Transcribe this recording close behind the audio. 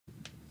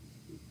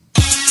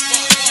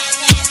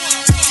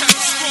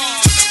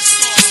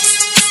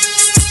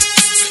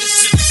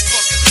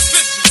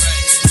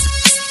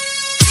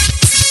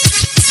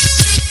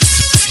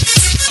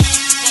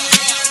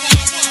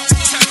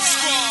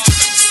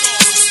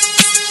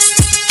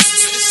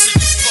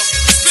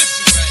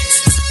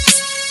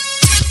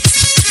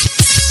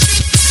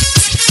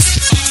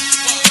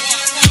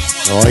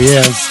Oh,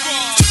 yeah.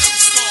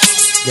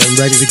 Getting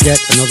ready to get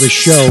another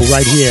show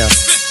right here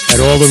at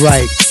All the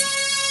Right.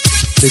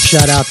 Big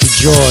shout out to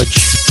George.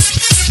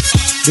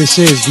 This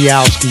is the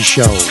Owski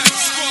Show.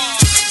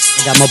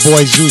 I got my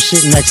boy Zeus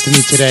sitting next to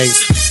me today.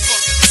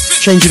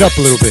 Change it up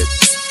a little bit.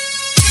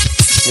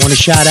 Want to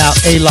shout out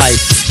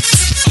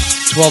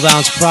A-Life, 12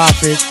 Ounce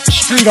Profit,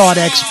 Street Art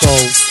Expo.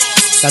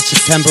 That's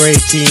September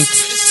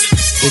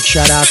 18th. Big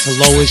shout out to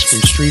Lois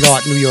from Street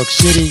Art New York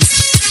City.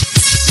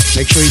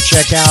 Make sure you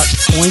check out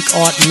Oink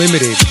Art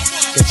Limited.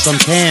 Get some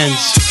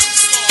cans.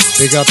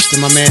 Big ups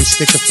to my man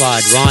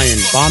Stickified, Ryan,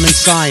 Bomb and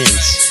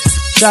Science.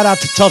 Shout out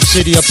to Tough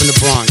City up in the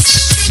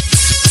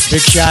Bronx.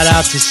 Big shout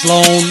out to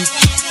Sloan.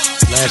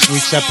 Last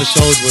week's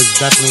episode was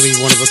definitely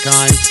one of a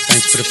kind.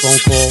 Thanks for the phone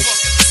call.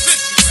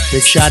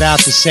 Big shout out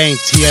to Saint,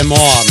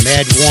 TMR,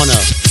 Mad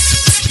Warner,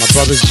 my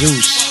brother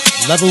Zeus,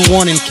 Level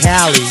 1 in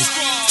Cali,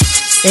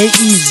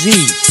 AEZ,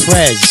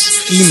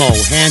 Prez, Emo,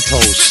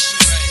 Hantos,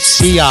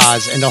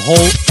 Ciaz, and the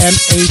whole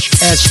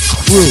MHS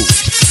crew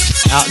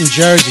out in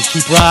Jersey.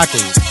 Keep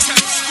rocking.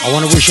 I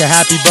want to wish a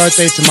happy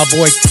birthday to my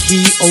boy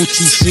Key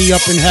OTC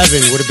up in heaven.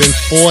 Would have been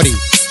 40.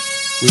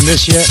 We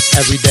miss you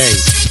every day.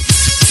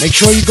 Make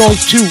sure you go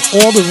to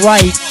All the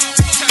Right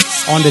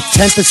on the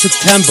 10th of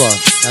September.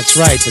 That's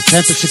right, the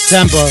 10th of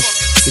September.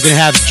 You're going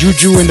to have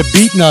Juju and the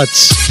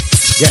Beatnuts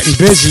getting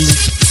busy.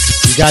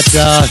 You got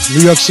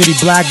New York City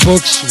Black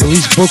Books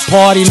release book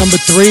party number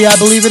 3, I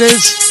believe it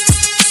is.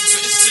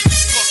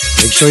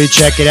 Make sure you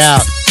check it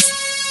out.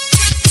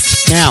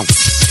 Now,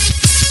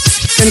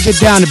 gonna get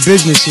down to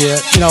business here.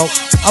 You know,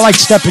 I like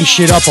stepping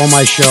shit up on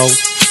my show.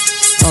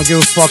 I don't give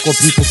a fuck what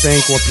people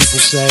think, what people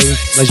say.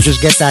 Let's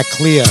just get that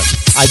clear.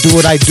 I do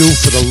what I do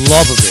for the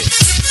love of it.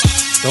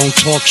 Don't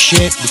talk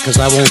shit, because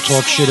I won't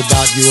talk shit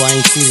about you. I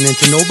ain't feeding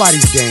into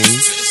nobody's game.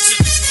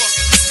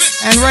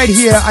 And right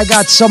here, I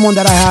got someone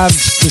that I have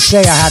to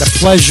say I had a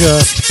pleasure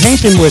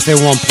painting with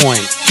at one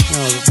point. You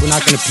know, we're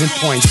not going to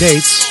pinpoint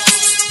dates,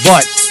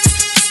 but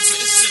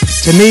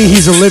to me,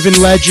 he's a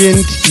living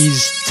legend.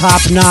 He's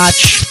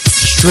top-notch,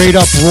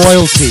 straight-up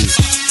royalty.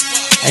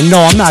 And no,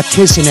 I'm not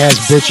kissing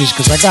ass bitches,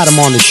 because I got him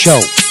on the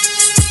show.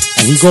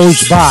 And he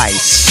goes by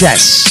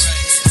Cess.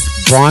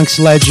 Bronx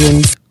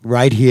legend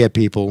right here,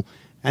 people.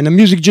 And the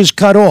music just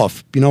cut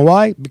off. You know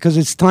why? Because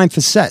it's time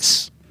for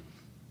Cess.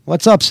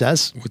 What's up,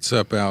 Cess? What's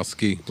up,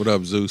 Alski? What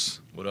up,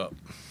 Zeus? What up?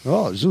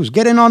 Oh, Zeus,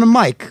 get in on the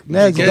mic.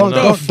 Don't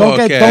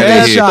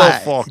get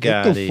shy.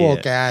 Get the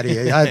fuck out of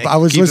here. I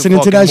was listening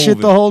to that shit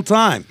the whole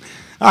time.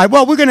 All right,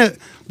 well, we're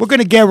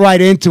gonna get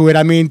right into it.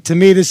 I mean, to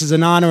me, this is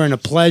an honor and a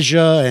pleasure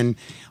and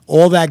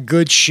all that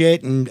good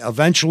shit. And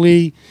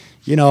eventually,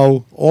 you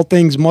know, all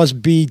things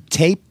must be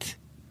taped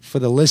for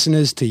the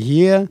listeners to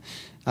hear.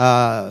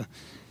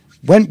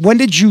 When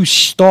did you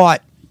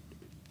start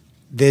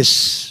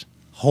this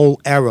whole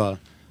era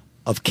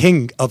of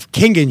king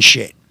and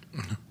shit?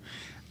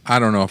 I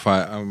don't know if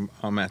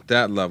I'm at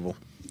that level.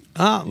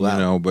 Well, you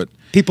know, but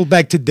people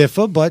beg to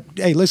differ. But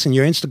hey, listen,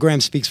 your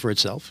Instagram speaks for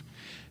itself.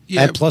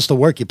 Yeah, and plus the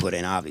work you put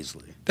in,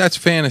 obviously. That's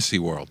fantasy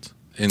world,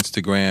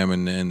 Instagram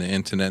and the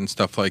internet and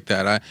stuff like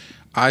that.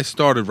 I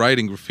started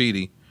writing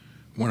graffiti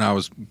when I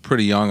was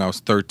pretty young. I was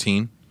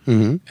 13,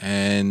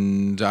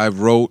 and I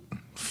wrote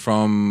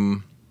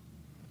from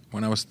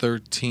when I was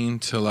 13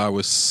 till I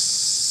was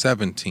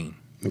 17.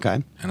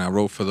 Okay. And I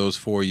wrote for those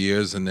 4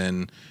 years, and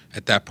then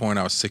at that point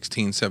I was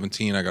 16,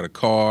 17. I got a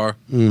car.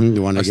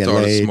 You want to I get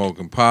started laid.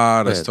 smoking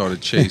pot. I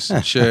started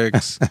chasing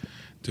chicks,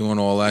 doing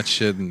all that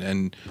shit,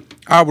 and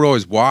I would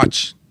always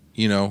watch,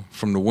 you know,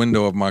 from the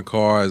window of my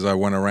car as I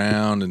went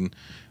around, and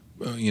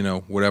you know,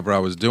 whatever I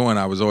was doing.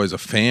 I was always a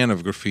fan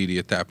of graffiti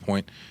at that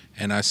point,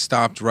 and I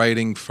stopped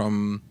writing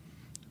from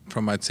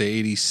I'd say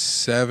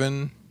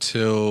 87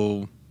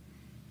 till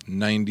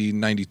 90,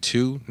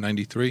 92,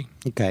 93.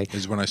 Okay.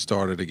 Is when I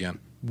started again.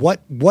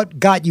 What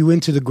got you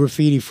into the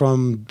graffiti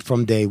from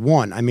day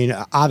one? I mean,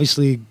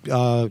 obviously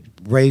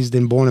raised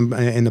and born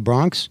in the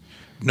Bronx?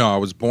 No, I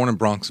was born in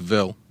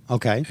Bronxville.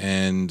 Okay.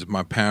 And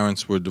my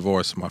parents were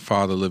divorced. My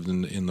father lived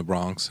in the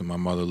Bronx, and my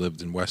mother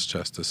lived in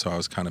Westchester, so I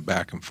was kind of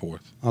back and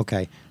forth.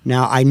 Okay.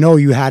 Now, I know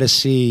you had to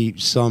see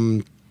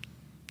some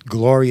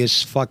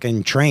glorious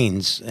fucking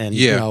trains. And,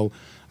 yeah. You know,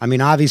 I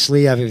mean,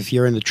 obviously, if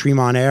you're in the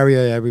Tremont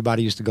area,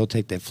 everybody used to go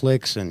take their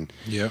flicks. And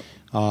yeah.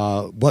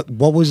 What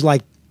was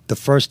like the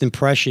first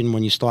impression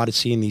when you started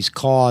seeing these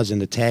cars and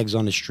the tags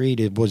on the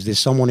street? Was there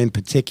someone in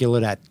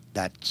particular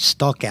that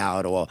stuck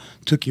out or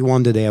took you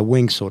under their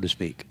wing, so to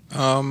speak?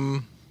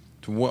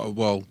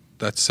 Well,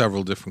 that's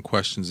several different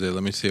questions there.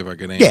 Let me see if I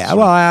can answer. Yeah,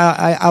 well,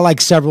 I like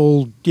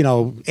several, you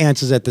know,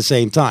 answers at the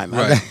same time.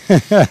 Right.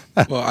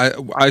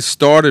 Well, I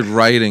started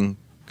writing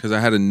because I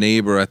had a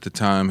neighbor at the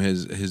time.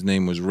 His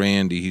name was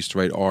Randy. He used to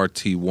write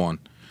RT1.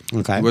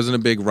 Okay. He wasn't a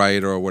big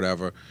writer or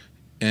whatever,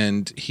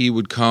 and he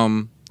would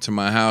come to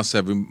my house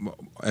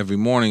every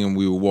morning, and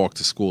we would walk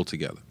to school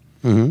together.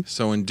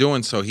 So in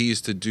doing so, he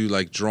used to do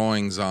like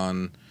drawings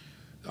on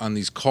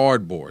these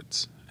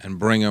cardboards and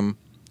bring them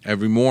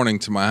every morning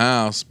to my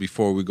house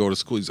before we go to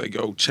school. He's like,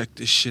 "Yo, check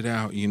this shit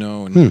out," you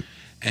know,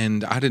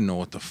 And I didn't know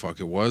what the fuck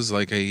it was.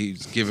 Like,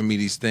 he's giving me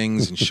these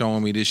things and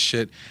showing me this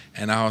shit.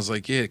 And I was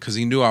like, yeah, because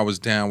he knew I was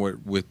down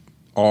with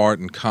art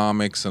and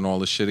comics and all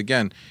this shit.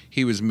 Again,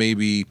 he was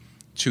maybe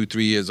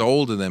 2-3 years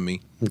older than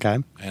me. Okay.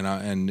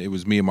 And it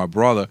was me and my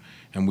brother,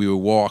 and we would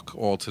walk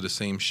all to the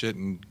same shit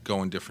and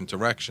go in different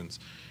directions.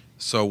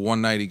 So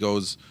one night he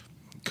goes,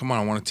 come on,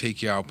 I want to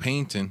take you out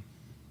painting.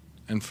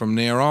 And from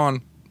there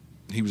on,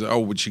 he was like,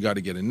 oh, but you got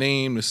to get a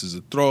name. This is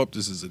a throw up.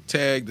 This is a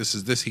tag. This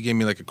is this. He gave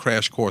me like a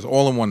crash course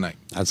all in one night.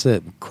 That's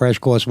it. Crash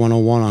course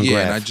 101 on graph.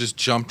 graph. And I just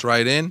jumped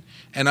right in.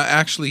 And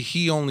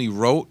he only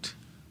wrote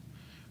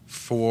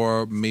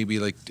for maybe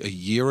like a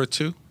year or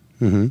two.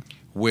 Mm-hmm.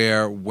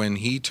 Where when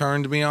he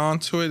turned me on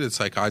to it, it's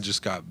like I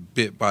just got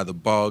bit by the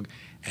bug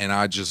and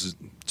I just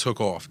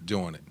took off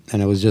doing it.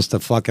 And it was just a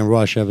fucking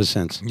rush ever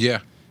since. Yeah,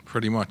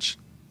 pretty much.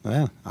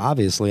 Yeah,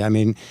 obviously. I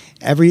mean,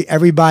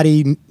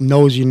 everybody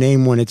knows your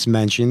name when it's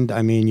mentioned.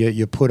 I mean,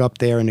 you're put up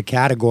there in the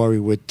category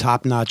with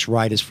top-notch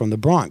writers from the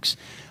Bronx.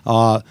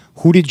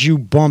 Who did you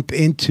bump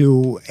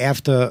into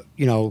after,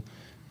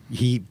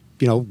 he,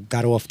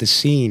 got off the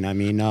scene? I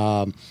mean,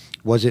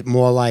 was it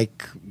more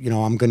like,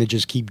 I'm going to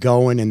just keep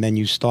going, and then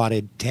you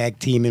started tag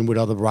teaming with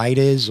other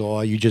writers,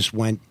 or you just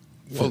went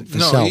for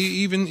self?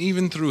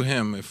 Even through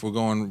him, if we're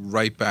going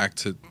right back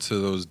to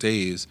those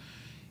days,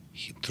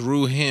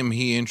 through him,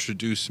 he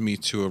introduced me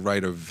to a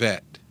writer,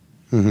 Vet.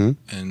 Mm-hmm.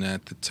 And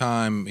at the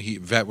time,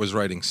 Vet was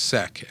writing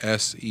Seck,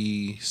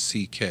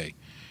 S-E-C-K.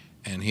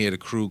 And he had a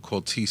crew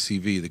called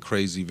TCV, the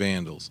Crazy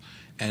Vandals.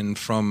 And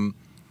from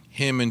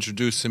him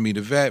introducing me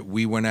to Vet,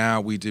 we went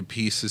out, we did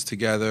pieces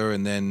together,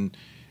 and then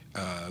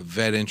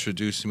Vet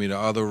introduced me to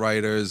other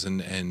writers,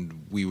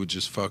 and we would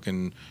just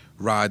fucking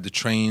ride the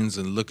trains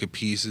and look at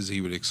pieces.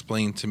 He would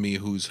explain to me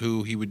who's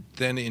who. He would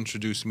then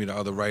introduce me to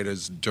other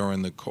writers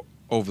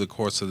over the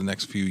course of the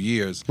next few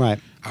years. Right.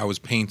 I was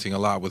painting a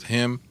lot with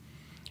him,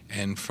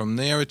 and from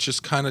there it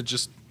just kind of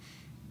just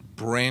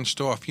branched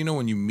off.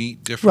 When you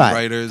meet different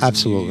writers,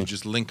 absolutely, and you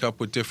just link up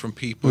with different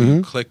people,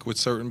 you click with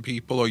certain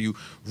people, or you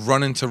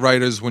run into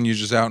writers when you're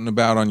just out and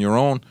about on your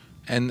own,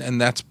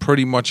 and that's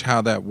pretty much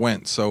how that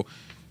went. So,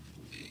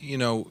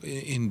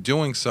 in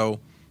doing so,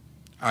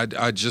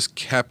 I just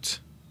kept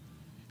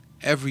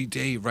every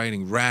day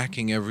writing,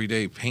 racking every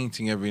day,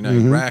 painting every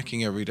night,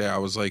 racking every day. I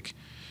was like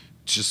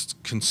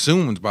just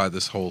consumed by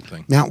this whole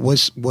thing. Now,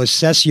 was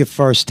Cess your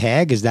first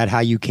tag? Is that how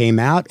you came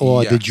out,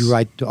 or yes. did you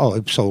write?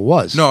 Oh, so it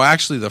was. No,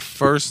 actually, the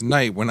first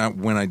night when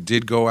I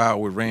did go out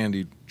with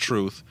Randy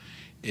Truth,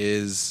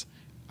 is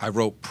I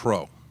wrote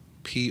Pro,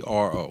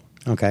 P-R-O.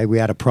 Okay, we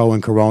had a Pro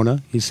in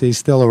Corona. He's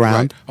still around.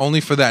 Right.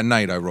 Only for that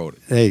night I wrote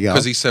it. There you go.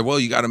 Because he said, well,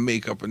 you got to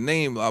make up a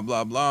name, blah,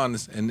 blah, blah. And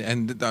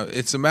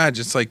it's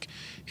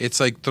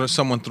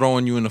someone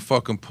throwing you in a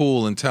fucking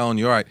pool and telling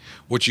you, all right,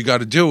 what you got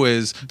to do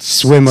is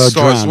start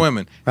drown.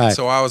 Swimming. Right.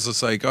 So I was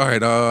just like, all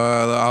right,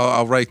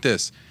 I'll write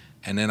this.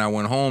 And then I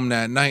went home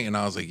that night and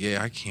I was like,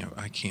 yeah, I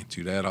can't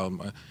do that.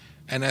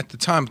 And at the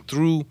time,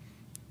 through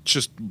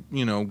just,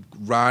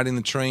 riding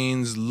the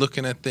trains,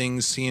 looking at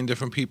things, seeing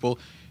different people,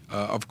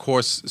 of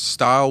course,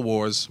 Style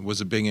Wars was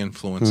a big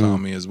influence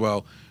on me as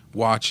well.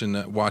 Watching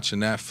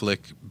that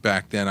flick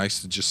back then, I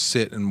used to just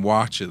sit and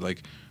watch it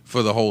like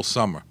for the whole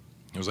summer.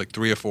 It was like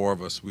 3 or 4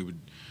 of us. We would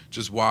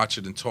just watch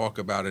it and talk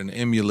about it and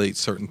emulate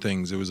certain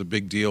things. It was a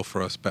big deal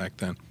for us back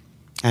then.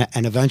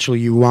 And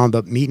eventually you wound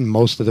up meeting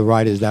most of the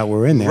writers that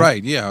were in there.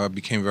 Right, yeah. I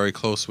became very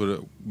close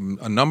with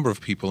a number of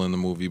people in the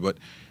movie. But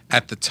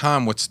at the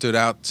time, what stood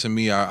out to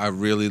me, I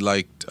really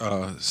liked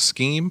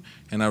Scheme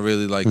and I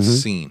really liked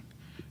Scene.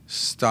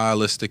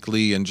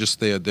 Stylistically and just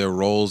their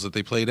roles that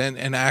they played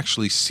and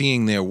actually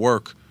seeing their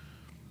work,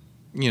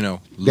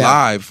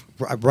 live.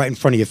 Right in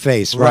front of your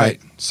face, right.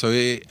 So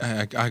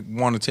I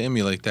wanted to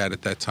emulate that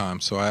at that time.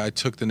 So I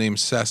took the name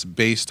Cess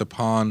based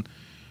upon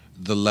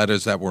the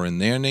letters that were in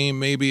their name,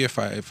 maybe, if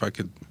I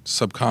could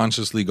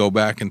subconsciously go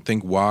back and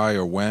think why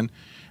or when.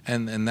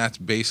 And that's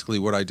basically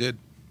what I did.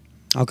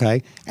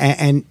 Okay.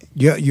 And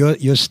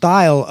your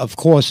style, of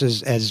course,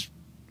 has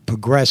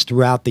progressed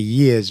throughout the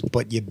years,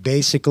 but you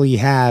basically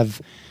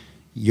have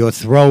your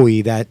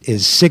throwy that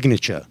is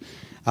signature.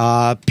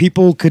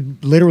 People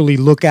could literally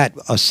look at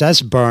a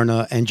cess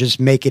burner and just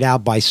make it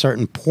out by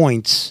certain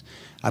points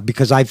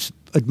because I've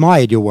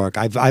admired your work.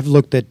 I've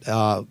looked at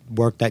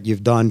work that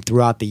you've done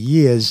throughout the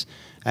years,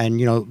 and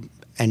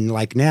and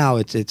like now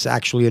it's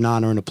actually an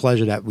honor and a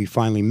pleasure that we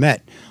finally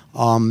met.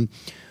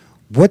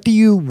 What do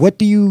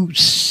you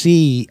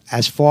see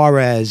as far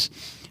as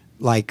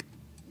like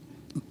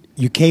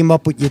you came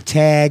up with your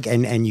tag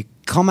and you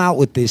come out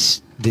with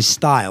this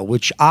style,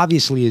 which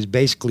obviously is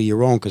basically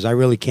your own, because I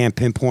really can't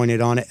pinpoint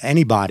it on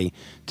anybody,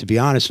 to be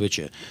honest with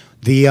you.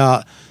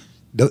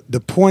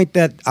 The point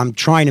that I'm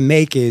trying to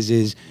make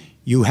is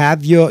you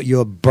have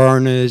your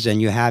burners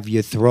and you have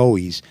your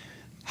throwies.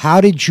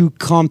 How did you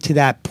come to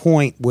that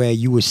point where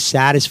you were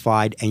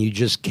satisfied and you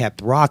just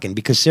kept rocking?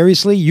 Because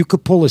seriously, you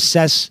could pull a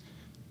cess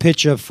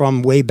picture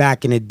from way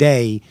back in the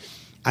day.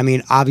 I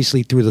mean,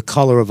 obviously through the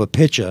color of a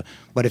picture,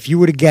 but if you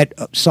were to get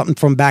something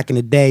from back in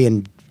the day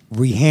and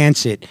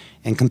rehance it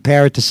and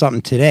compare it to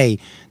something today,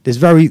 there's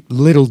very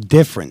little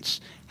difference.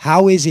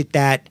 How is it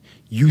that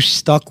you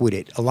stuck with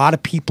it? A lot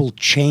of people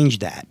change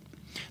that.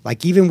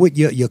 Like even with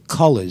your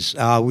colors,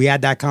 we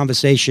had that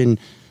conversation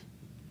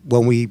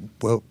when we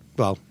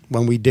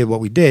did what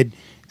we did,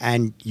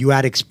 and you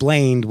had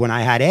explained when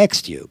I had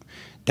asked you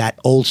that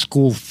old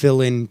school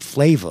fill-in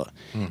flavor,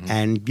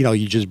 and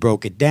you just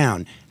broke it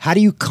down. How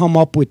do you come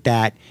up with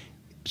that?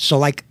 So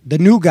like the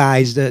new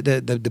guys,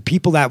 the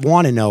people that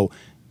want to know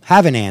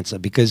have an answer,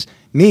 because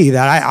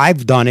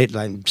I've done it,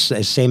 like,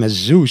 same as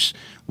Zeus.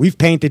 We've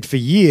painted for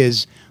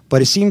years,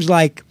 but it seems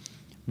like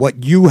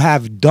what you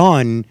have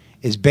done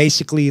is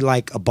basically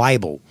like a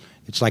Bible.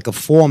 It's like a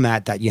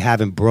format that you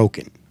haven't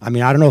broken. I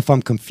mean, I don't know if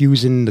I'm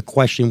confusing the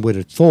question with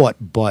a thought,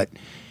 but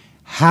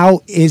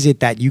how is it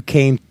that you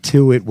came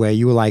to it where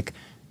you were like,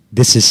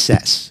 this is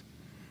Cess?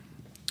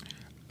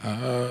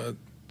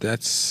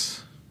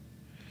 That's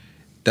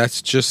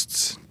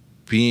just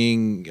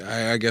being.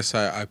 I guess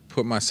I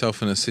put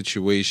myself in a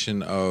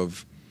situation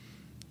of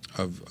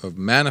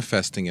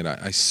manifesting it.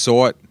 I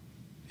saw it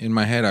in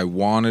my head. I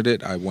wanted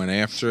it. I went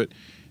after it.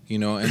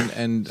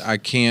 And I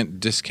can't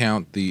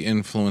discount the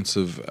influence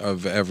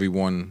of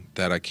everyone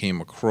that I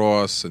came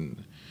across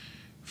and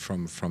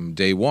from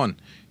day one.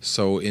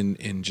 So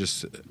in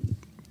just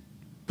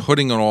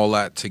putting all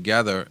that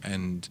together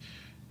and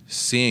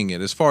seeing it,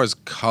 as far as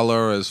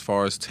color, as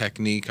far as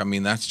technique, I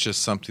mean, that's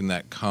just something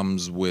that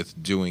comes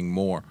with doing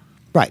more.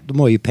 Right. The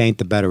more you paint,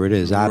 the better it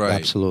is. Right.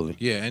 Absolutely.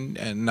 Yeah,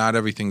 and not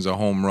everything's a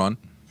home run.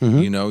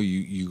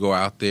 You go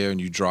out there and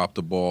you drop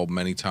the ball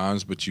many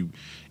times, but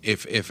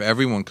if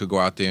everyone could go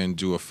out there and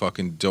do a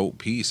fucking dope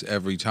piece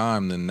every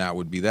time, then that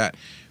would be that.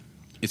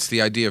 It's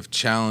the idea of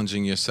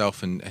challenging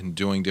yourself and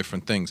doing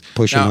different things.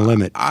 Pushing the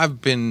limit. I've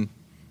been,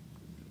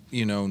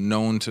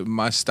 known to,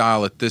 my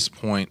style at this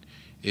point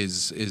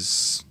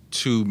is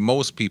to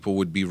most people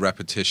would be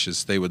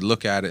repetitious. They would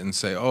look at it and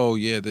say, oh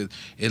yeah,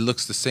 it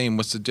looks the same.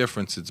 What's the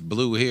difference? It's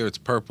blue here, it's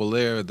purple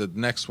there, the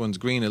next one's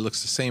green, it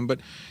looks the same. But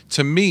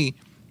to me,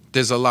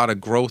 there's a lot of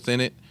growth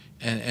in it,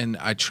 and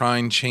I try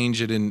and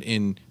change it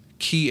in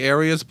key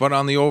areas, but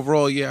on the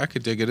overall, yeah, I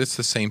could dig it. It's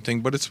the same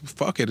thing, but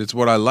fuck it. It's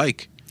what I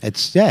like.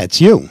 It's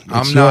you.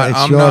 I'm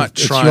not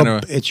trying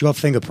to. It's your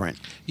fingerprint.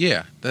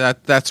 Yeah,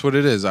 that's what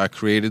it is. I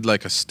created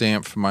like a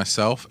stamp for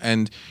myself,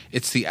 and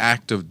it's the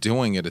act of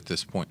doing it at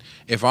this point.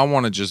 If I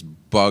want to just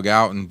bug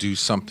out and do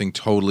something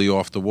totally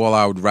off the wall,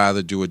 I would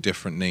rather do a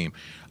different name.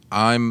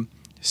 I'm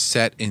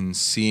set in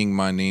seeing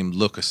my name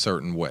look a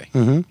certain way.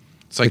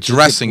 It's like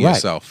dressing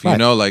yourself, right.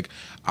 Like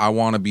I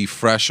want to be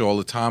fresh all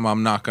the time.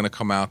 I'm not going to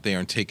come out there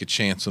and take a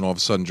chance and all of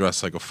a sudden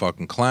dress like a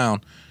fucking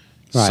clown.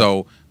 Right.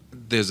 So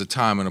there's a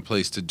time and a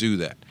place to do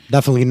that.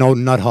 Definitely no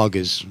nut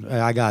huggers.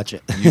 I got you.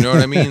 You know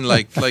what I mean?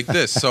 Like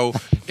this. So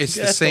it's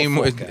the same.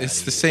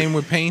 It's the same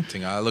with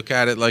painting. I look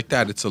at it like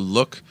that. It's a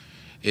look.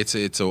 It's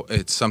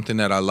something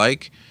that I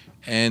like,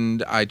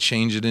 and I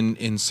change it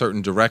in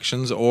certain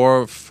directions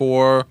or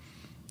for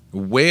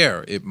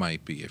where it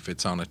might be. If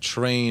it's on a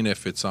train,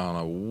 if it's on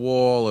a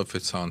wall, if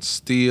it's on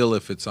steel,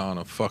 if it's on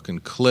a fucking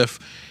cliff,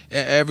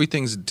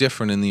 everything's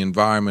different in the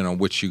environment on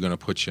which you're going to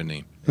put your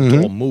name.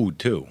 It's all mood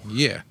too.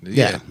 Yeah,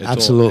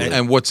 absolutely.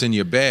 And what's in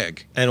your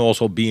bag, and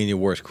also being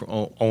your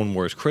own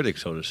worst critic,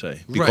 so to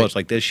say. Because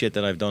like this shit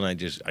that I've done,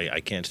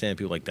 I can't stand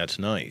people like that's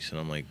nice, and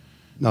I'm like,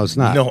 no, it's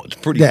not. No, it's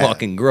pretty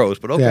fucking gross,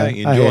 but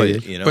okay, enjoy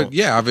it. But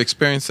yeah, I've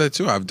experienced that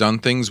too. I've done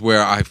things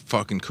where I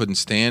fucking couldn't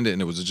stand it,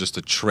 and it was just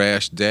a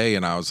trash day,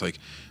 and I was like,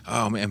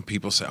 oh man,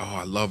 people say, oh,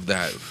 I love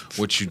that,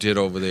 what you did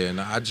over there,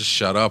 and I just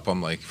shut up.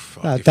 I'm like,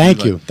 fuck,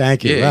 thank you. Yeah,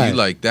 right. you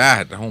like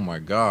that? Oh my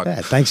god.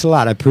 Yeah, thanks a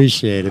lot. I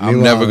appreciate it.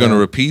 I'm never gonna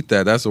repeat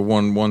that. That's a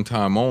one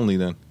time only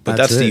then. But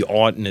that's the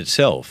art in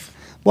itself.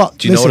 Well,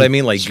 do you know what I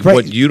mean? Like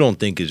what you don't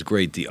think is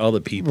great, the other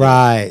people.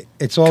 Right.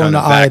 It's all in the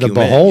eye of the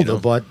beholder.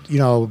 But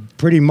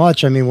pretty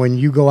much. I mean, when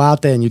you go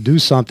out there and you do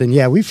something,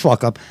 yeah, we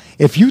fuck up.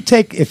 If you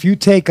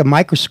take a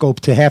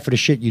microscope to half of the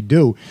shit you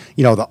do,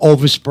 the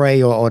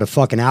overspray or the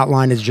fucking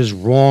outline is just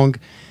wrong.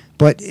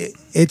 But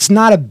it's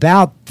not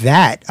about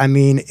that. I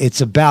mean,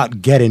 it's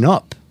about getting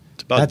up.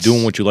 About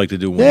doing what you like to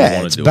do when you want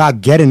to do. It's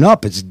about getting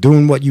up. It's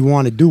doing what you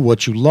want to do,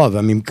 what you love.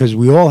 I mean, because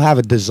we all have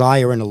a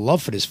desire and a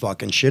love for this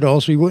fucking shit, or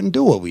else we wouldn't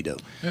do what we do.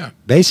 Yeah.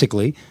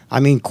 Basically.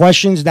 I mean,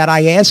 questions that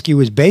I ask you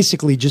is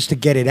basically just to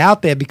get it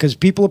out there, because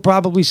people are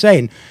probably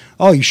saying,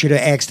 oh, you should have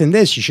asked him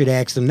this, you should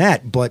have asked him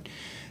that. But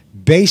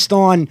based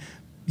on,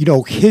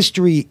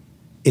 history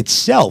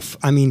itself,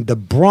 I mean, the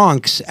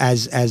Bronx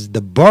as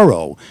the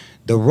borough,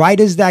 the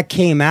writers that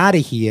came out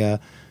of here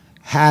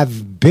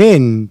have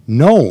been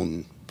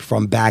known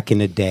from back in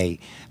the day.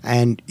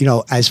 And,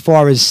 as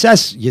far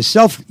as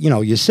yourself,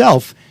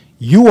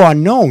 you are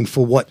known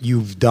for what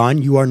you've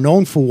done. You are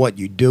known for what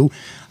you do.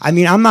 I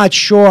mean, I'm not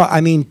sure. I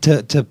mean,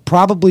 to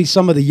probably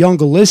some of the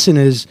younger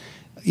listeners,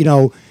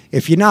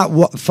 if you're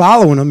not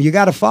following them, you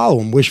got to follow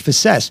them. Wish for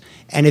Cess.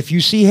 And if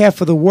you see half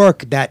of the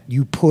work that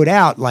you put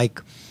out, like,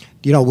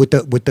 with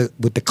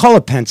the color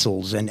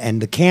pencils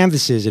and the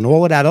canvases and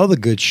all of that other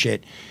good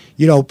shit,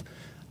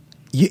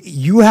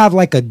 you have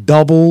like a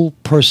double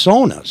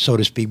persona, so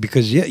to speak,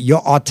 because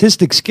your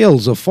artistic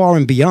skills are far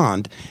and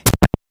beyond.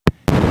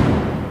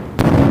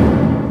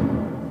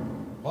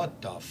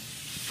 What the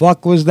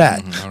fuck was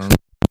that? I don't know.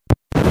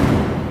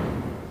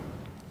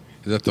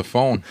 Is that the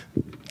phone?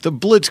 The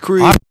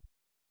Blitzkrieg.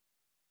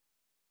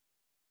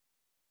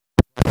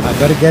 I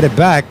better get it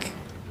back.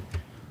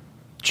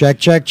 Check,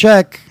 check,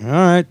 check. All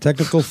right,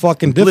 technical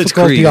fucking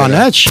difficulty on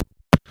that shit.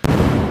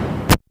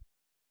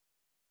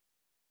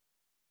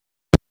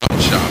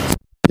 Shot.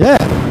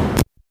 Yeah.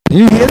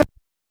 You hear that?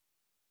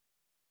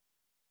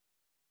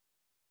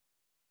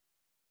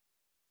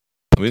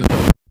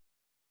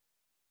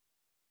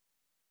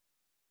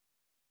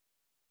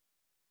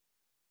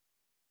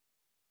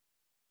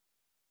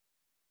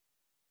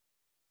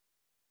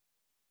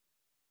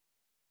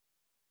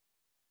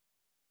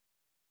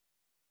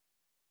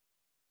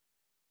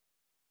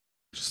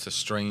 Just a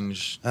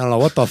strange. I don't know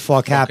what the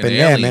fuck happened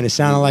there, man. It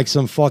sounded like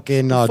some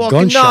fucking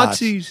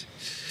gunshots. Nazis.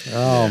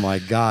 Oh my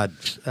God.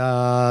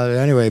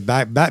 Anyway,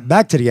 back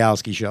to the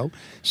Alski show.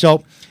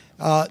 So,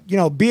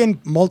 being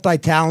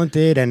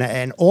multi-talented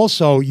and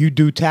also you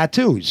do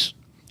tattoos.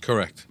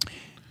 Correct.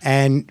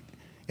 And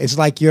it's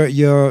like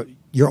you're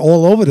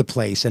all over the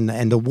place,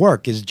 and the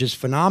work is just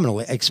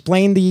phenomenal.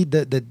 Explain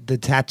the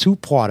tattoo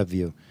part of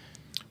you.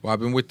 Well, I've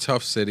been with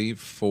Tough City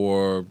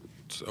for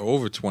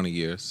over 20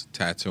 years,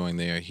 tattooing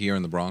there here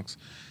in the Bronx,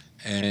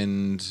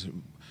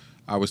 and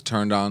I was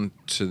turned on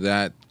to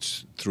that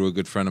through a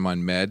good friend of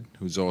mine, Med,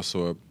 who's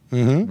also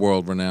a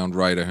world-renowned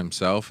writer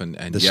himself, and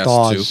the yes,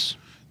 Stars. too.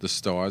 The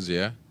Stars,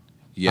 yeah.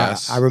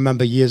 Yes. I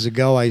remember years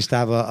ago, I used to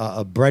have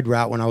a bread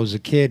route when I was a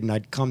kid, and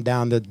I'd come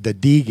down the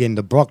Deegan,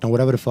 the Brooklyn,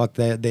 whatever the fuck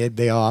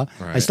they are.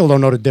 Right. I still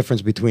don't know the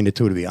difference between the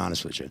two, to be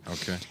honest with you.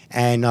 Okay.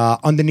 And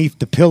underneath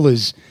the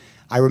pillars,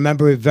 I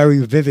remember it very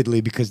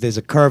vividly because there's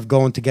a curve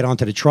going to get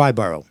onto the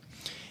Triborough.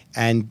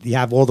 And you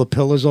have all the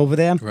pillars over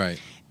there. Right.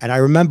 And I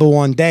remember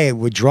one day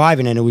we're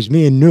driving, and it was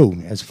me and New.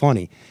 It's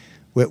funny.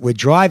 We're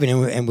driving,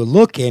 and we're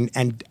looking,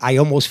 and I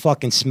almost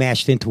fucking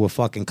smashed into a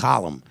fucking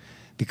column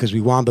because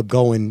we wound up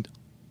going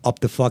up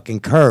the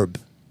fucking curb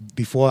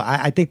before.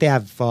 I think they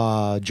have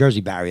Jersey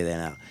barrier there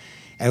now.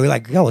 And we're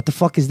like, yo, what the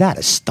fuck is that?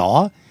 A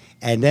star?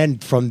 And then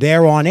from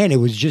there on in, it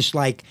was just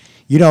like,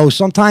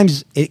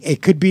 sometimes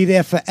it could be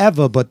there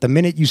forever, but the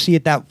minute you see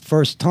it that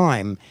first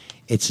time,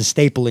 it's a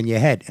staple in your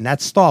head. And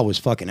that star was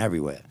fucking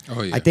everywhere.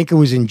 Oh, yeah. I think it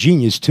was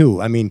ingenious,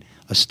 too. I mean,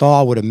 a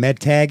star with a med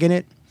tag in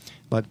it.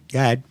 But,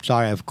 yeah,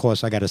 sorry, of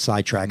course, I got to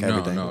sidetrack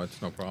everything. No,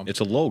 it's no problem. It's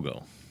a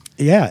logo.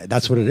 Yeah,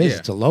 that's what it is. Yeah.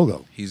 It's a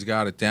logo. He's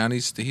got it down.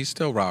 He's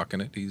still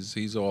rocking it.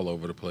 He's all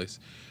over the place.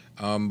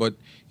 But,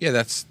 yeah,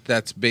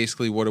 that's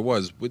basically what it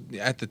was.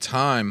 At the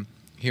time,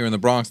 here in the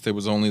Bronx, there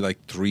was only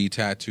like 3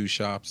 tattoo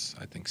shops.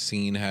 I think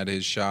Scene had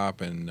his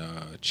shop, and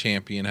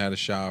Champion had a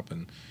shop,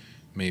 and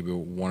maybe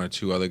 1 or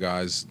 2 other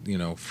guys,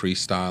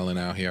 freestyling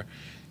out here.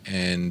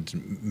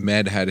 And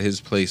Med had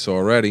his place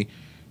already.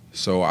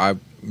 So I,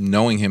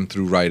 knowing him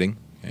through writing,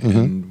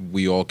 and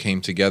we all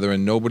came together,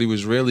 and nobody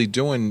was really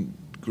doing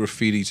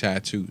graffiti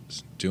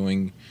tattoos,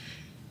 doing,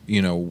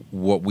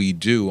 what we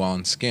do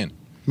on skin.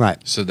 Right.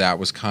 So that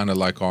was kind of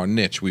like our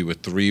niche. We were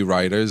 3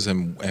 writers,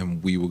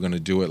 and we were going to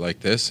do it like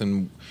this,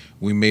 and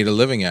we made a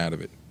living out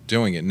of it,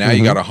 doing it. Now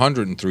you got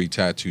 103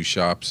 tattoo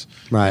shops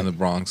in the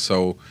Bronx.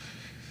 So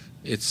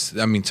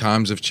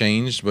times have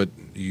changed, but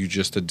you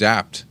just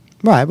adapt.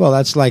 Right. Well,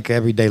 that's like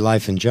everyday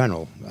life in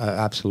general.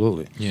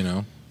 Absolutely.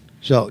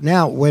 So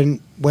now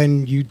when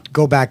you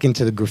go back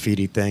into the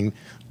graffiti thing,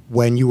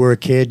 when you were a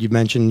kid, you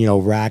mentioned,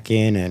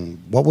 racking,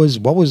 and what was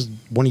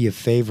one of your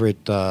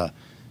favorite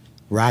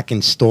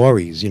racking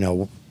stories?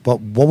 What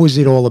was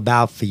it all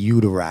about for you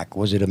to rack?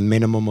 Was it a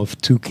minimum of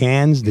 2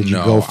 cans? Did you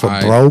go for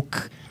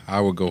broke? I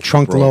would go for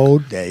trunk broke.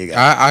 Load. There you go.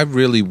 I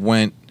really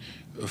went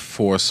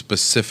for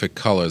specific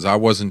colors. I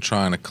wasn't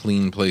trying to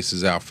clean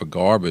places out for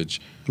garbage.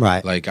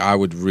 Right. Like I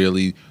would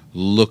really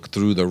look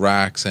through the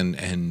racks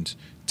and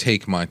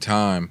take my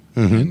time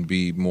and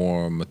be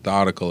more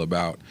methodical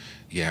about,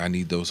 I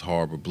need those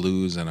harbor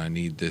blues, and I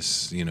need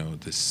this,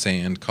 this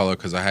sand color,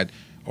 because I had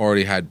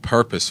already had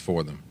purpose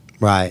for them.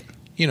 Right.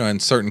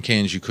 And certain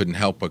cans you couldn't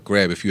help but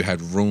grab if you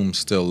had room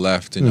still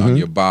left on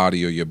your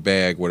body or your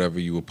bag, whatever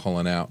you were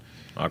pulling out.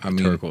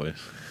 Turquoise.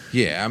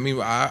 Yeah,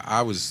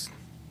 I was,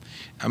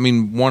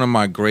 one of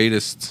my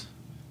greatest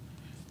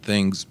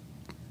things,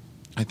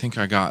 I think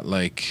I got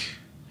like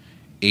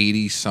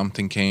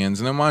 80-something cans.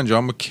 And then mind you,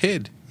 I'm a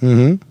kid.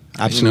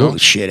 Absolutely.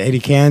 Shit, 80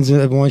 cans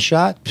in one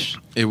shot? Psh.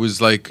 It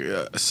was like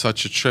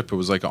such a trip. It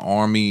was like an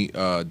army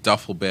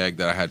duffel bag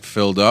that I had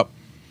filled up.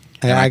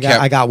 And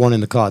I got one in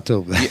the car,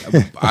 too.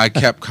 I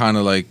kept kind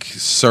of like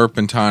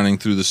serpentining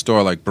through the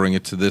store, like bring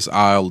it to this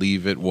aisle,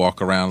 leave it,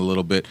 walk around a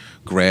little bit,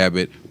 grab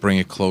it, bring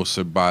it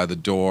closer by the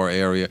door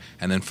area,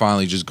 and then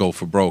finally just go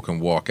for broke and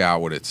walk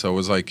out with it. So it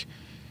was like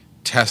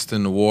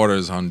testing the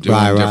waters on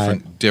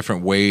doing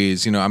different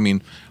ways.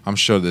 I'm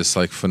sure there's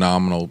like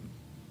phenomenal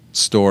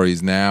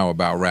stories now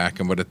about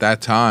racking, but at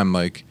that time,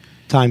 like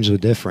times were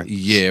different.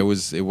 Yeah,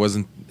 it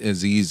wasn't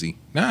as easy.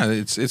 Nah,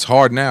 it's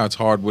hard now. It's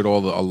hard with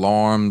all the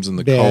alarms and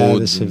the codes,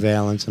 the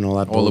surveillance and all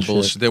that all bullshit. the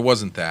bullshit. There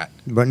wasn't that.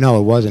 But no,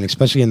 it wasn't,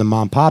 especially in the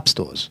mom and pop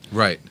stores.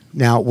 Right.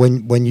 Now,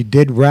 when you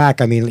did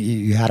rack, I mean,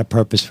 you had a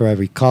purpose for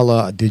every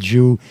color. Did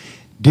you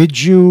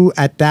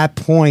at that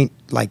point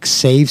like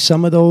save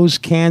some of those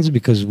cans,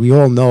 because we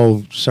all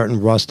know certain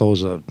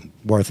Rustos are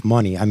worth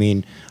money? I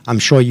mean, I'm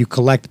sure you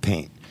collect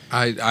paint.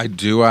 I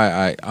do.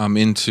 I'm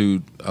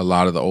into a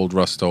lot of the old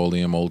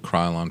Rust-Oleum, old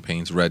Krylon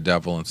paints, Red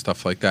Devil and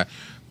stuff like that.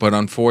 But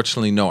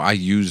unfortunately, no, I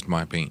used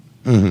my paint.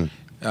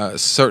 Mm-hmm.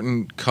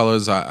 Certain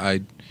colors,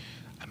 I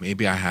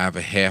maybe I have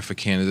a half a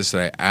can of this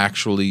that I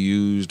actually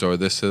used, or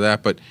this or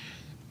that. But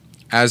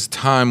as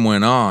time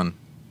went on,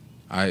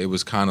 it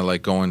was kind of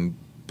like going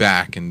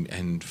back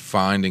and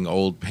finding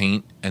old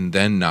paint and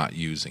then not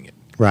using it.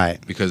 Right.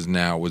 Because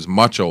now it was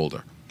much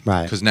older.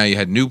 Right. Because now you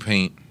had new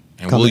paint,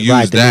 and Coming, we'll use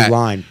right, that. the new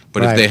line.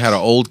 But if they had an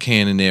old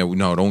can in there,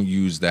 no, don't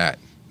use that.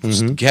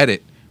 Just get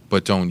it,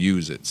 but don't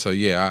use it. So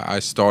yeah, I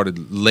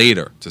started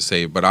later to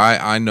save. But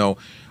I know.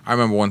 I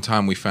remember one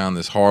time we found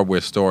this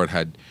hardware store.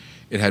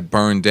 It had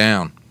burned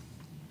down,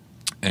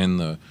 and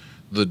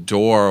the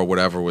door or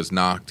whatever was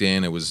knocked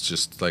in. It was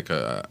just like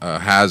a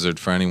hazard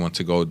for anyone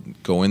to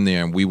go in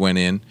there. And we went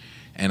in,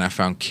 and I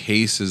found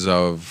cases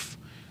of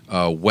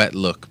wet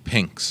look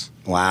pinks.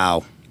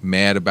 Wow.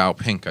 Mad About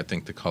Pink, I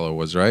think the color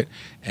was, right?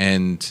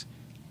 And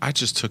I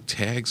just took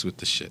tags with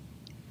the shit.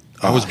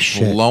 I was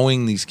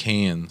blowing these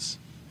cans.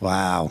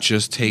 Wow.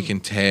 Just taking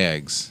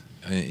tags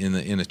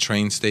in a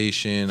train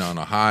station, on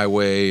a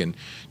highway, and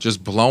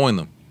just blowing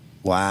them.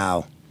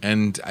 Wow.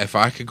 And if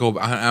I could go,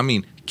 I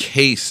mean,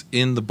 case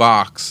in the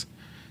box,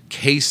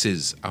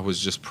 cases, I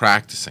was just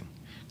practicing.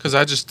 Because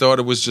I just thought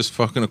it was just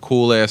fucking a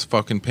cool-ass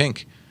fucking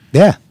pink.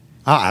 Yeah.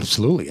 Oh,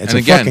 absolutely. It's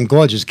and a fucking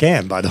gorgeous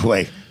can, by the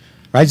way.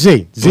 Right,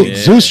 Z?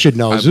 Zeus should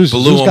know. Zeus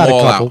got a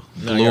couple.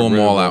 Blew them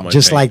all out.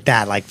 Just like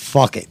that. Like,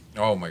 fuck it.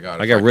 Oh, my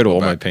God. I got rid of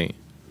all my paint.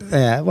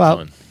 Yeah,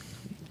 well,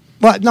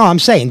 no, I'm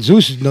saying,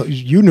 Zeus,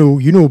 you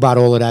knew about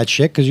all of that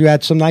shit because you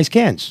had some nice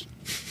cans.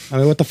 I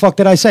mean, what the fuck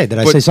did I say? Did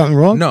I say something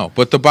wrong? No,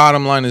 but the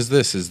bottom line is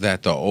this, is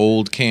that the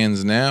old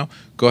cans now,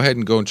 go ahead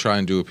and go and try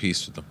and do a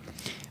piece with them.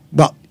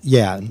 Well,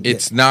 yeah.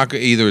 It's not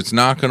it's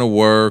not going to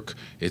work.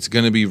 It's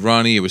going to be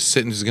runny. It was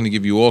sitting. It's going to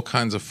give you all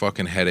kinds of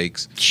fucking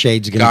headaches.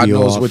 Shades going to be God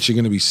knows off. what you're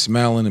going to be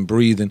smelling and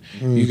breathing.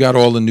 You got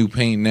all the new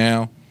paint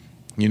now,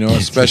 you know,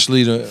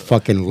 especially the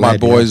fucking my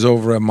lead, boys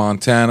over at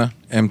Montana,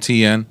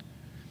 MTN.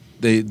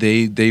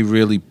 They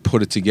really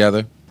put it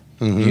together,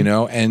 you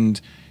know. And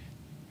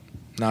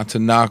not to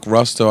knock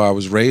Rusto, I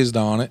was raised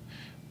on it,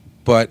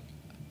 but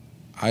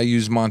I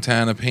use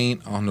Montana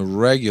paint on the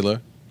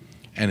regular.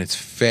 And it's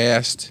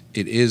fast.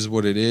 It is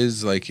what it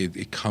is. Like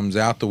it comes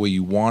out the way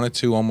you want it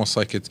to, almost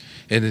like it's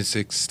an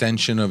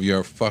extension of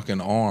your fucking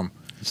arm.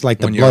 It's like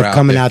the blood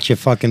coming out your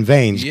fucking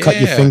veins. Yeah. Cut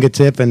your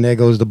fingertip and there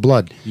goes the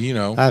blood. You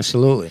know.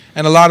 Absolutely.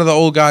 And a lot of the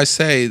old guys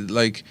say,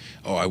 like,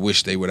 oh, I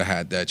wish they would have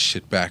had that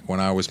shit back when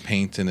I was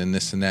painting and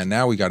this and that.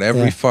 Now we got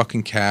every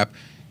fucking cap,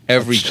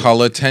 every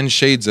color, 10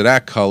 shades of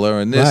that color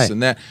and this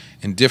and that,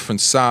 and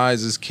different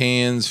sizes,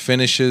 cans,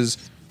 finishes.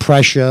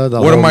 Pressure.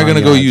 What am I going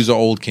to go use an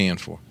old can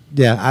for?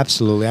 Yeah,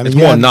 absolutely. I mean, it's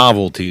more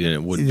novelty than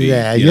it would be.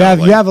 Yeah, you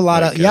have a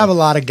lot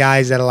of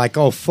guys that are like,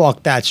 oh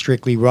fuck, that's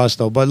strictly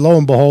Rusto. But lo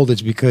and behold,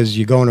 it's because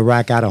you're going to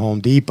rack out of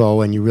Home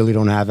Depot and you really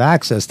don't have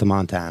access to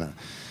Montana.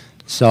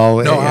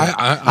 So no,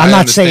 I'm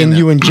not saying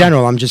you in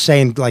general. I'm just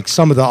saying like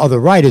some of the other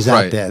writers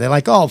out there. They're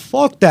like, oh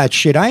fuck that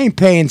shit. I ain't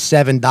paying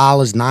 $7,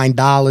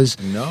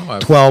 $9,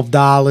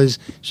 $12.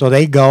 So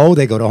they go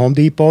to Home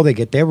Depot, they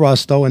get their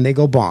Rusto, and they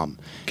go bomb.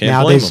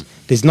 Can't blame them.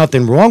 There's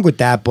nothing wrong with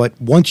that, but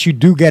once you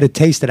do get a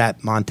taste of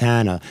that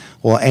Montana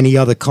or any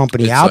other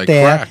company out like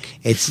there, crack.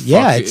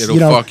 It'll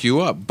fuck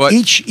you up. But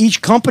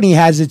each company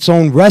has its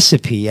own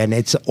recipe, and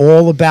it's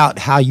all about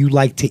how you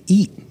like to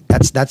eat.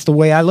 That's the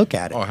way I look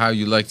at it. Or how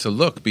you like to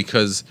look,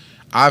 because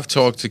I've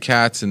talked to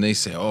cats and they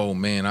say, "Oh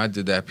man, I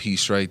did that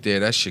piece right there.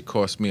 That shit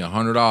cost me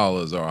 $100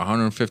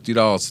 or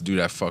 $150 to do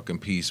that fucking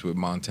piece with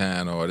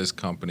Montana or this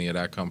company or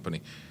that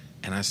company,"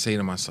 and I say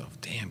to myself,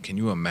 "Damn, can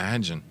you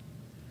imagine?"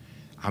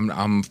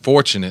 I'm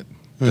fortunate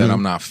that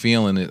I'm not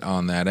feeling it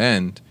on that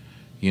end,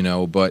 you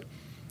know. But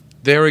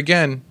there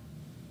again,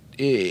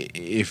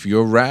 if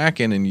you're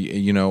racking and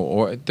you know,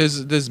 or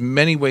there's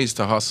many ways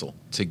to hustle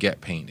to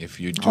get paint.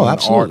 If you're doing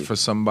art for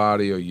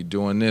somebody, or you're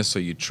doing this, or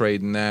you're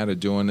trading that, or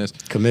doing this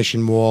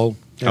commission wall.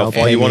 How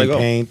far you want to go?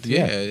 Paint.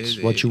 Yeah, it's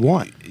what you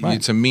want. Right.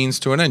 It's a means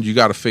to an end. You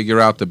got to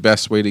figure out the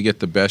best way to get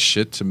the best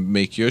shit to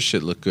make your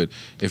shit look good.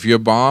 If you're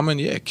bombing,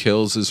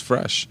 Kills is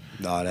fresh.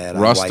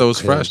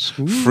 Rusto's fresh.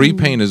 Ooh. Free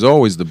paint is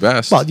always the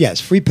best. Well, yes,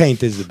 free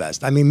paint is the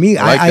best. I mean,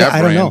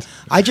 I don't know.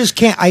 I just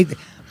can't.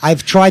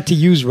 I've tried to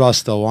use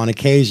Rusto on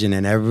occasion,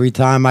 and every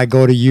time I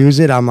go to use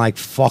it, I'm like,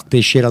 "Fuck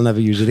this shit! I'll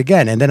never use it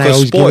again." And then I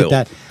always give it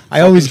that.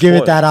 I always give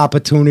it that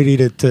opportunity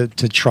to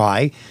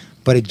try.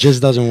 but it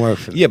just doesn't work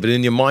for me. Yeah, but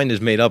then your mind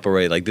is made up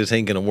already. Like this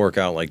ain't gonna work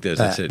out like this.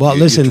 That's it. Well,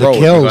 You listen, throw the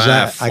it, you go, kills.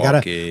 I fuck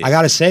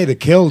gotta say, the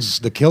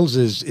kills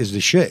is the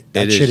shit.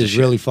 That shit is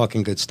really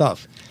fucking good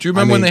stuff. Do you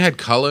remember when they had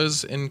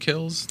colors in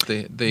kills?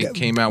 They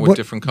came out with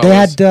different colors.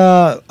 They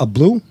had a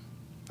blue.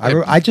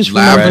 I just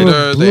lavender,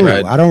 remember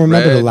blue. I don't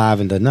remember red. the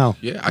lavender. No.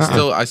 Yeah,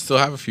 I still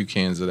have a few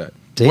cans of that.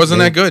 Wasn't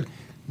that good?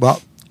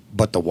 Well,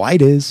 but the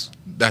white is.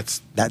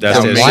 That's That their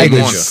white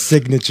signature. is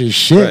signature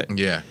shit. Right.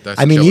 Yeah, that's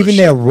I mean, killer even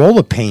shit. their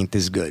roller paint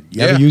is good.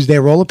 You ever use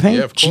their roller paint?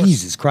 Yeah, of course.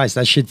 Jesus Christ,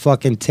 that shit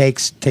fucking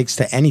takes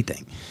to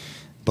anything.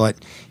 But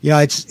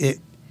it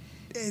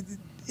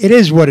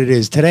is what it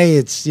is. Today,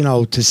 it's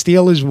to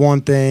steal is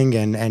one thing,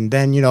 and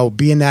then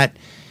being that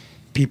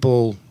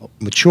people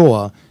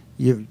mature,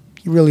 you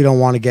really don't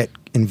want to get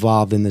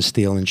involved in the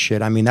stealing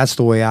shit. I mean, that's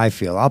the way I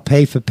feel. I'll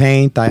pay for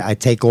paint. I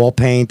take all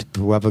paint.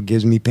 Whoever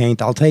gives me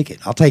paint, I'll take it.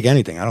 I'll take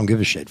anything. I don't give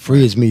a shit.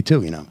 Free is me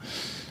too.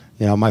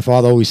 My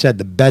father always said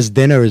the best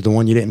dinner is the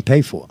one you didn't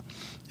pay for,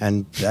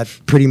 and that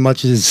pretty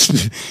much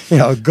is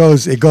it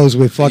goes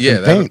with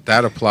fucking paint.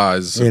 That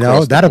applies.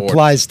 That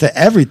applies to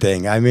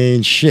everything. I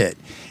mean, shit.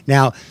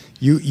 Now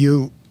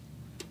you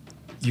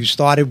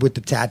started with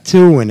the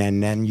tattooing,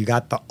 and then you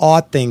got the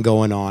art thing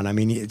going on. I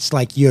mean, it's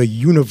like you're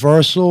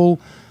universal.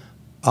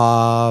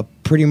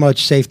 Pretty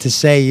much safe to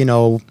say,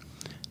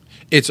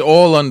 it's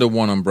all under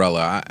one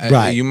umbrella.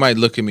 Right. You might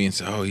look at me and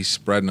say, "Oh, he's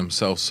spreading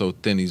himself so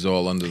thin; he's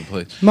all under the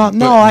place."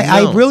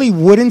 I really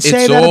wouldn't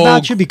say that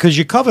about you because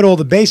you covered all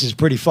the bases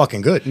pretty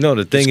fucking good. No,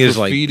 the thing is,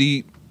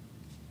 graffiti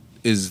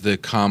is the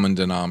common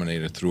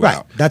denominator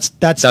throughout. Right. That's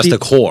the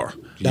core.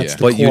 That's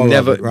the but you core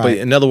never. of it, right. But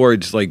in other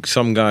words, like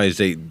some guys,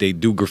 they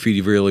do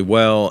graffiti really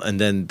well,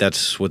 and then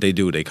that's what they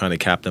do. They kind of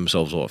cap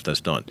themselves off. That's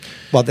done.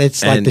 Well,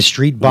 it's And like the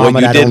street bomber what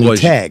you that did only was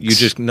tags. You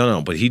just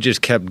but he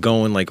just kept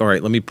going. Like, all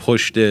right, let me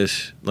push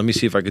this. Let me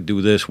see if I could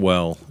do this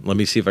well. Let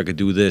me see if I could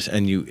do this.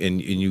 And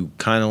you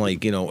kind of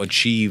like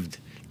achieved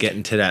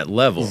getting to that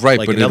level. Right,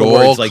 like, but in it other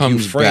all words, like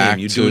comes you frame, back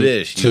you to do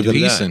this, to you the do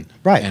that. piecing.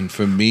 Right. And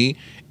for me,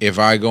 if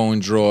I go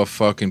and draw a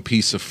fucking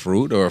piece of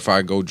fruit, or if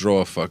I go draw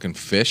a fucking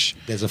fish,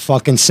 There's a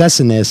fucking cess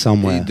in there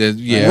somewhere.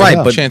 Right,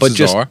 but chances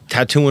just are.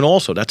 tattooing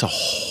also, that's a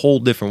whole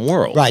different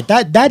world. Right,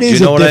 that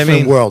is you know a what I different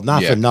mean? world,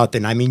 not Yeah. for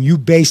nothing. I mean, you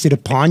based it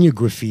upon your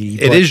graffiti.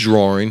 It but is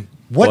drawing.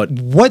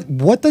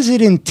 What does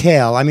it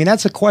entail? I mean,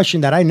 that's a question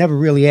that I never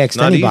really asked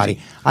Not anybody.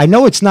 easy. I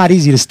know it's not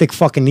easy to stick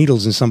fucking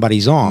needles in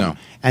somebody's arm. No.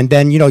 And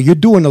then, you're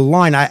doing a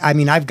line. I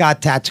mean, I've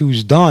got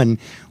tattoos done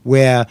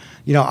where,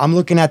 I'm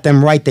looking at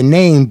them write the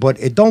name, but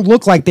it don't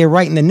look like they're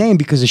writing the name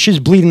because the shit's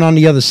bleeding on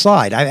the other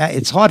side.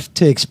 It's hard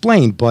to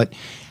explain, but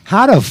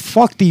how the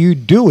fuck do you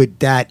do it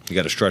that You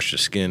got to stretch the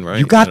skin, right?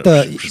 you got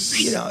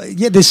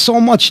there's so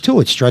much to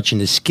it. Stretching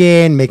the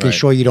skin, making Right.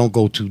 sure you don't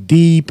go too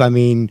deep. I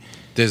mean,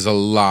 There's a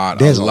lot.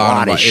 There's a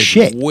lot of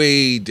shit. It's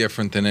way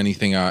different than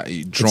anything drawn.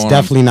 it's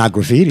definitely not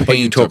graffiti. But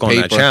you paint took or on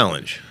that paper.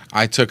 challenge.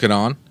 I took it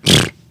on.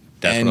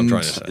 That's what I'm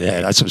trying to say.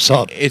 Yeah, that's what's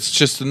up. It's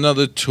just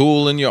another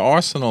tool in your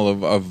arsenal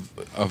of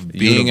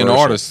being an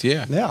Universal. artist.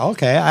 Yeah. Yeah,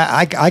 okay.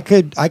 I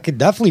could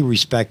definitely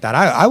respect that.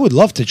 I would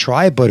love to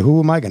try it, but who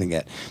am I going to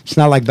get? It's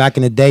not like back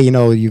in the day,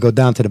 you go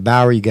down to the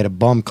Bowery, you get a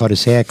bum, cut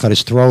his hair, cut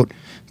his throat,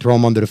 throw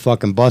him under the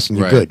fucking bus, and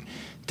you're Right. good.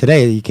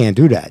 Today, you can't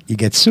do that. You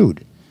get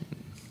sued.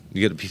 You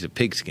get a piece of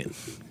pigskin.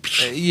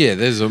 Yeah,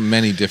 there's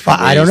many different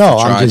But ways I don't know,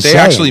 to I'm try. just They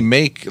saying. actually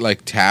make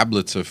like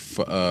tablets of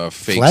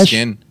fake Flesh?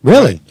 skin.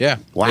 Really? Yeah.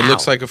 Wow. It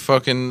looks like a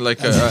fucking like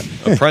a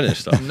Apprentice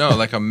stuff. no,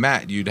 like a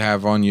mat you'd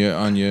have on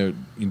your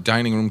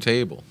dining room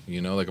table,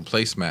 like a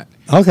placemat.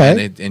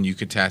 Okay. And you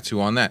could tattoo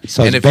on that.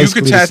 So and it's if you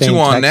could basically the same tattoo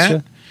on texture?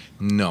 that,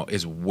 no,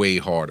 it's way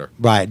harder.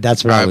 Right,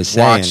 that's what I was I've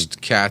saying.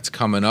 watched cats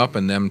coming up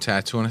and them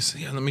tattooing. I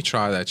said, yeah, let me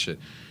try that shit.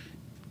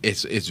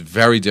 It's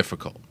very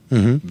difficult.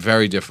 Mm-hmm.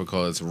 Very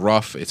difficult. It's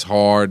rough. It's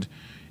hard.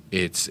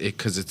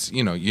 Because it's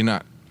you're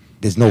not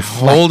There's no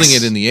holding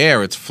flex. it in the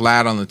air. It's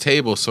flat on the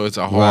table, so it's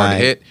a hard Right.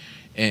 hit.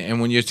 And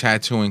when you're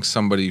tattooing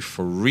somebody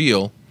for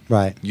real,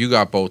 Right. you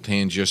got both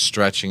hands. You're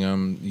stretching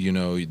them.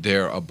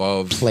 They're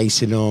above.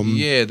 Placing them.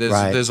 Yeah,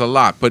 there's a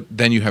lot. But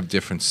then you have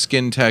different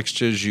skin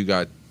textures. You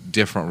got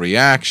different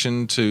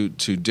reaction to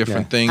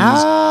different things.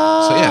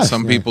 So yeah,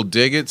 some people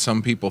dig it.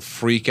 Some people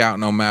freak out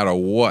no matter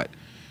what.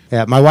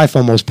 Yeah, my wife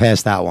almost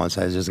passed out once.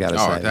 I just got to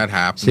say. That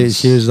happens.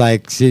 She was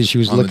like, she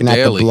was On the looking at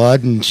the daily.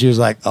 blood, and she was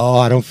like, "Oh,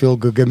 I don't feel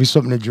good. Give me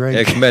something to drink."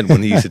 Ex-Med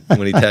when he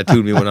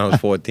tattooed me when I was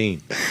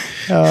 14.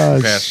 Oh,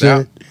 Passed shit.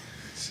 out.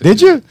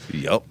 Did you?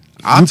 Yup.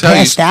 I'll You tell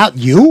passed you, out?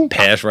 You?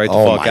 Passed right the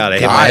Oh fuck my out. I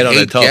hit God. my I head on the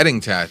hate toe.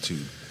 getting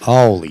tattooed.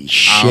 Holy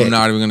shit! I'm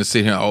not even gonna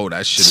sit here. Oh,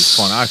 that shit is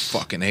fun. I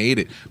fucking hate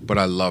it, but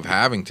I love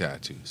having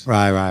tattoos.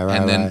 Right.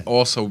 And then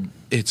also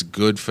it's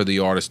good for the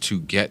artist to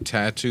get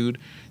tattooed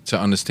to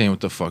understand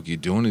what the fuck you're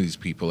doing to these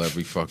people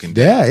every fucking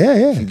day.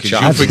 Yeah. Because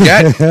you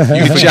forget. You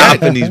forget.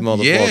 Chopping these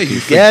motherfuckers. Yeah, you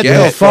Get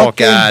forget. the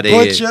fuck out of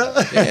here.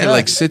 Yeah,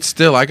 like sit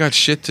still. I got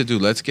shit to do.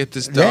 Let's get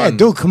this done. Yeah,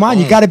 dude, come on.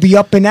 You got to be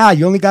up and out.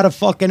 You only got a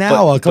fucking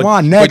hour. Come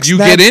on, next. But you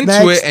next, get into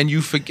next. it and you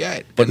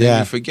forget. But then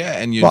you forget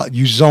and you. Well,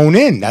 you zone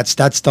in. That's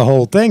the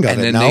whole thing of and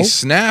it. then No? they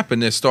snap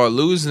and they start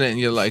losing it, and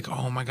you're like,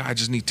 "Oh my god, I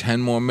just need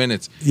 10 more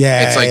minutes."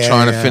 Yeah, it's like yeah,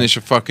 trying to yeah. finish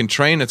a fucking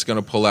train that's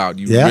gonna pull out.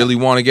 You Yeah. really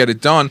want to get it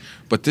done,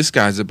 but this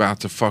guy's about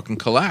to fucking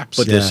collapse.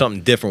 But there's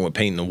something different with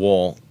painting the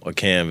wall or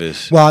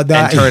canvas. Well,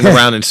 and turning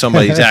around and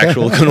somebody's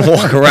actual going to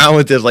walk around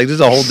with this. Like, this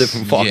is a whole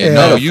different fucking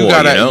no,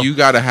 metaphor, you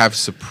gotta have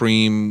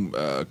supreme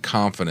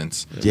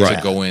confidence to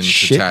go into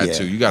Shit,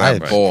 tattoo. yeah. You gotta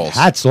have balls.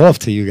 Hats off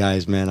to you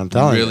guys, man. I'm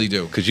telling You you. really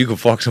do. Because you can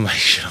fuck somebody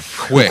shit up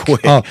Quick.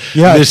 Oh,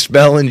 yeah.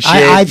 Misspelling shit.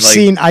 I've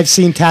like,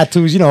 seen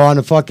tattoos, on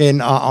the fucking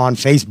on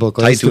Facebook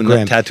or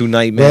Instagram, tattoo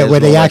nightmares. where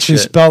they and all that actually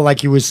shit. spell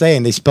like you were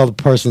saying. They spell the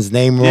person's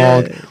name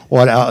wrong,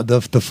 or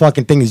the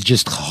fucking thing is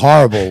just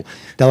horrible.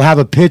 They'll have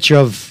a picture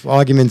of,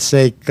 argument's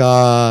sake,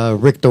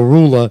 Rick the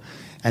Ruler,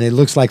 and it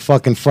looks like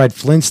fucking Fred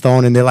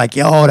Flintstone, and they're like,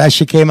 "Yo, that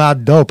shit came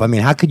out dope." I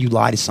mean, how could you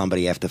lie to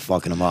somebody after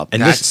fucking them up?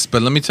 And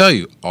but let me tell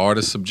you, art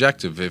is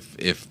subjective.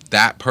 If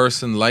that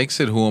person likes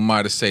it, who am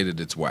I to say that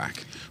it's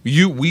whack?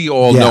 We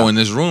all know in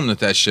this room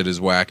that shit is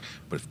whack.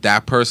 But if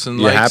that person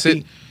likes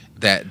happy?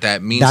 it,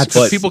 that means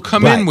That's- people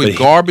come right, in with but-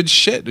 garbage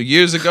shit.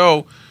 Years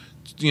ago,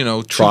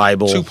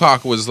 Tribal.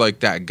 Tupac was like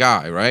that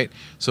guy, right?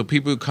 So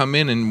people come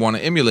in and want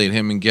to emulate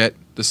him and get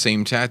the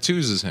same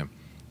tattoos as him.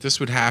 This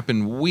would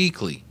happen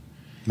weekly.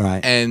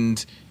 Right.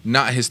 And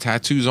not his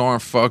tattoos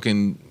aren't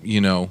fucking,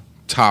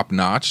 top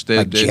notch. They're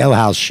Like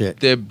jailhouse shit.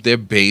 They're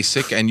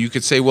basic, and you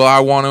could say, "Well, I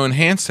want to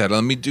enhance that.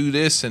 Let me do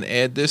this and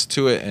add this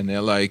to it." And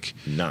they're like,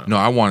 No.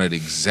 I want it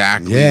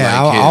exactly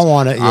Yeah, like I his.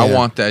 want it, I yeah.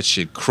 want that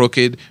shit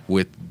crooked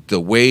with the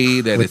way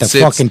that With it the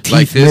sits fucking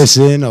like teeth this,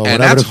 missing or and whatever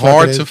that's the fuck it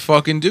hard is. to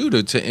fucking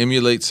do to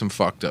emulate some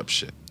fucked up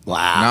shit.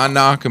 Wow. Not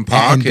knocking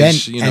Pac, And then,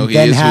 he is who he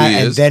is.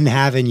 and then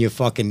having your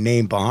fucking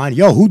name behind.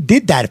 Yo, who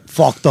did that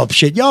fucked up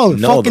shit? Yo,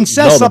 No, fucking the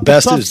says the up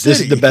best in Tough is this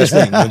is City. the best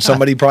thing when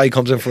somebody probably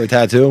comes in for a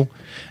tattoo,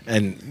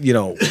 and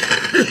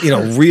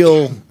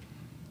real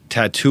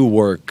tattoo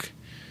work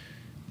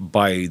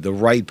by the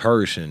right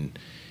person.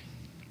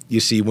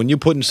 You see, when you're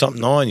putting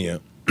something on you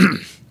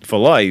for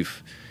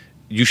life,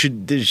 there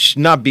should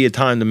not be a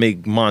time to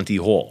make Monty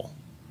Hall.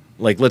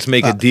 Like, let's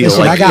make a deal.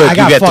 listen, like, I look,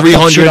 got you get fucked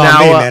up $300 shit an on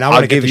me, hour. man. I wanna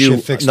I'll get give this you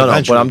shit fixed no, but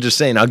eventually. I'm just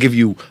saying, I'll give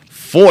you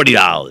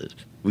 $40.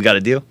 We got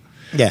a deal.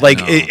 Yeah. Like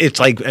No. it's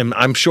like, and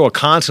I'm sure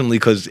constantly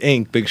because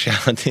Ink, big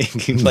shout out to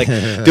Ink. He's like,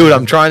 dude,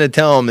 I'm trying to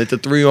tell him it's a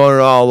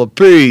 $300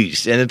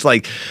 piece, and it's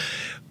like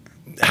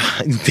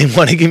they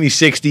want to give me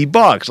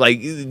 $60.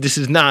 Like, this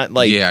is not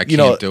like Yeah, I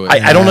can't do it.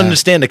 I don't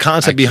understand the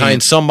concept behind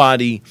can't.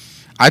 somebody.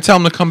 I tell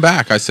him to come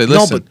back. I say,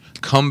 No, listen,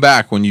 come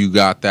back when you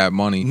got that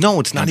money. No,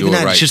 it's not and do even it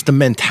that. right. It's just the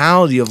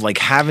mentality of like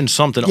having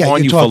something Yeah, on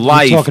you're you talk- for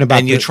life, you're talking about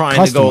and you're the trying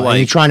customer, to go and like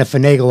you're trying to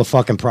finagle a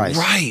fucking price.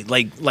 right,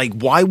 like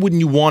why wouldn't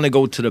you want to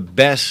go to the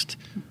best?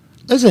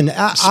 Listen,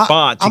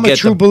 Spot to I'm a get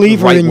true the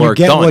believer right in you work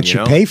get done, what you you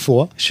know? pay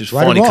for. It's just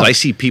Right or funny because wrong. I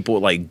see people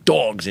with like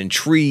dogs and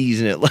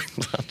trees, and it like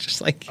I'm just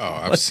like, Oh,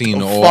 I've what seen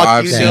the all- fuck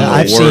I've you seen doing? the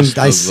I've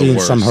worst seen of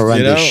the some worst,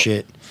 horrendous you know?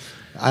 shit.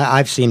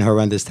 I've seen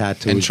horrendous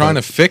tattoos. And trying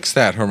to but- fix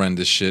that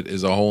horrendous shit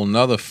is a whole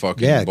nother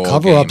fucking ball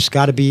cover game. up's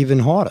got to be even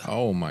harder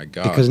Oh my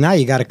god! because now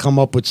you got to come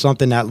up with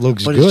something that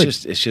looks But good.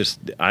 it's just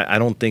I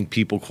don't think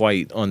people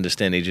quite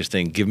understand. They just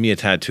think, give me a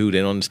tattoo. They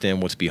don't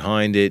understand what's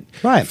behind it.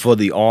 Right. For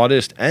the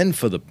artist and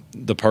for the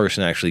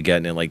person actually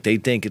getting it. Like, they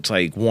think it's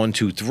like 1,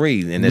 2,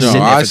 3. And they're No,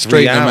 sitting there I for 3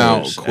 straighten them out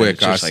hours, and quick. it's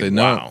just I like, say,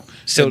 no. wow.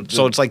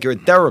 So it's like you're a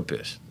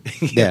therapist.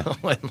 You Yeah. know?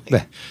 Like,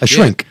 Yeah, a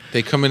shrink.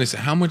 They come in and say,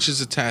 "How much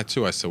is a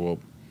tattoo?" I said, "Well,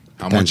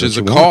 how Depends much is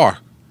a what you car?"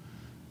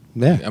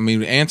 Yeah. I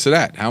mean, answer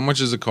that. How much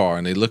is a car?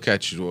 And they look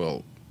at you.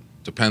 Well,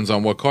 depends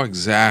on what car.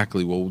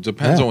 Exactly. Well,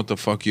 depends Yeah. on what the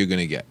fuck you're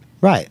gonna get.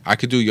 Right. I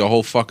could do your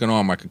whole fucking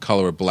arm. I could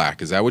color it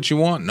black. Is that what you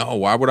want? No.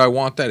 Why would I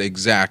want that?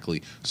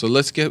 Exactly. So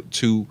let's get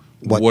to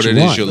What what you it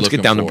is want. you're let's looking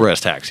get down for. to brass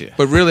tacks here.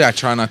 But really, I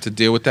try not to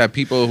deal with that.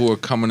 People who are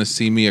coming to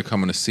see me are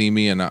coming to see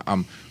me, and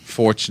I'm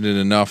fortunate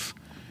enough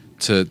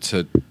to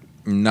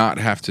not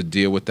have to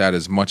deal with that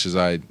as much as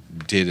I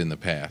did in the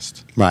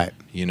past. Right.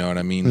 You know what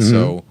I mean? Mm-hmm.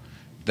 So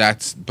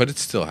but it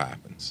still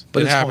happens.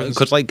 But it it's happens.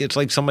 because it's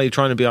like somebody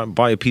trying to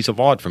buy a piece of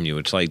art from you.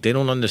 It's like they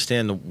don't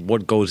understand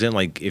what goes in.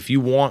 Like, if you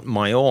want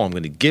my all, I'm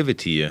going to give it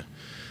to you,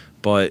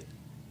 but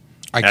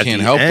I at can't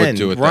the help end, but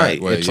do it right.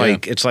 that way. It's yeah.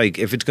 like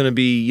if it's going to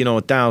be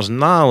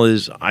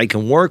 $1,000, I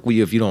can work with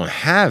you if you don't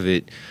have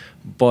it,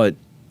 but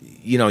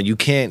you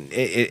can't.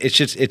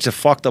 It's a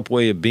fucked up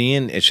way of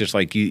being. It's just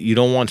like you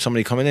don't want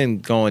somebody coming in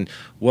going,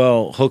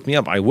 well, hook me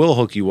up. I will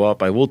hook you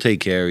up. I will take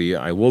care of you.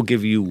 I will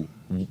give you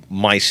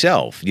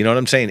myself, you know what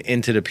I'm saying,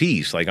 into the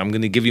piece. Like, I'm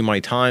going to give you my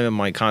time and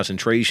my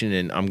concentration,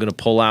 and I'm going to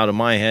pull out of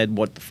my head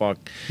what the fuck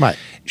Right.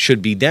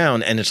 should be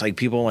down. And it's like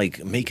people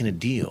like making a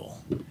deal.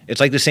 It's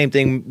like the same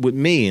thing with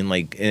me, and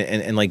like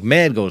and like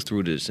Mad goes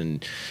through this,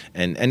 and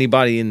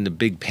anybody in the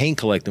big paint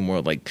collecting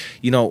world, like,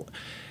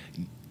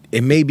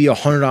 it may be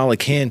 $100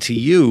 can to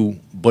you,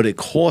 but it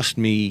cost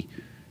me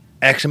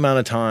X amount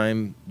of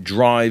time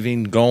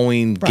driving,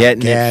 going,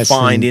 getting it,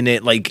 finding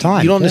it. Like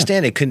time, you don't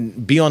understand. It can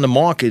be on the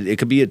market. It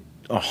could be a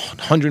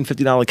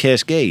 $150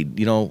 Cascade,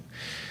 you know.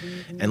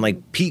 And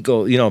like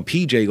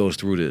PJ goes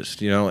through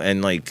this, you know,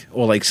 and like,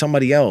 or like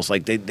somebody else,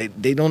 like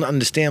they don't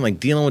understand, like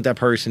dealing with that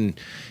person,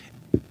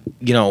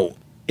 you know,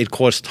 it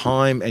costs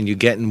time and you're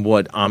getting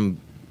what I'm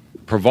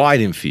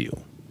providing for you.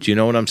 Do you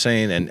know what I'm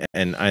saying?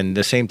 And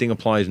the same thing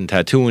applies in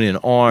tattooing and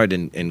art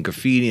and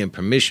graffiti and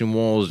permission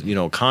walls, you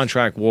know,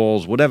 contract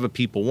walls, whatever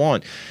people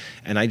want.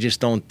 And I just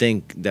don't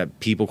think that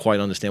people quite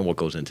understand what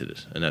goes into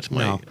this. And that's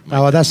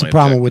that's the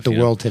problem with the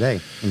world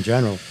today in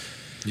general.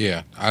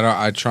 Yeah,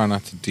 I try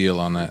not to deal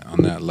on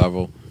that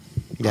level.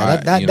 Yeah,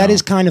 that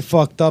is kind of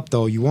fucked up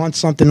though. You want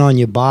something on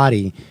your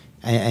body,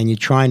 and you're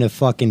trying to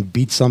fucking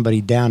beat somebody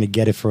down to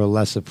get it for a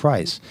lesser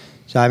price.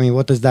 So I mean,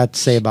 what does that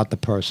say about the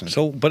person?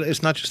 So, but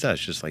it's not just that.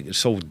 It's just like it's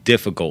so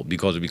difficult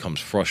because it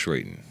becomes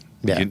frustrating.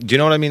 Yeah. Do you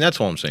know what I mean?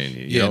 That's all I'm saying.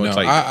 It's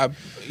like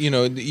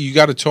you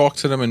got to talk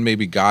to them and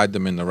maybe guide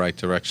them in the right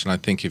direction. I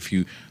think if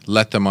you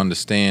let them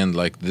understand,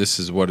 like this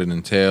is what it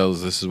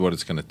entails, this is what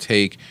it's going to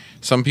take.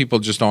 Some people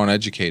just aren't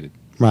educated.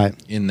 Right.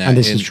 In that, and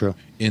this is true.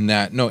 In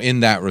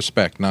that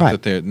respect,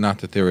 not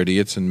that they're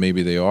idiots, and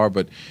maybe they are,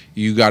 but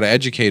you got to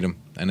educate them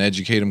and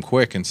educate them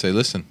quick and say,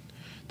 listen,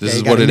 this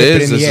is what it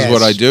is. This is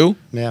what I do.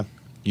 Yeah.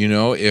 You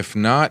know, if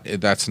not,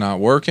 if that's not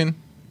working,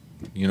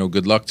 you know,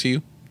 good luck to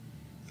you.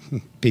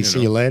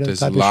 See you later.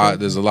 There's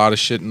a lot of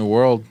shit in the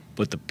world,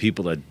 but the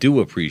people that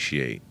do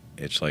appreciate,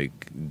 it's like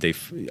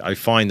I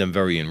find them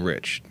very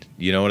enriched.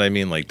 You know what I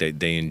mean? Like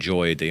they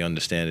enjoy it, they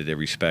understand it, they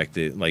respect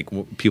it. Like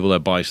people that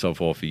buy stuff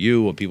off of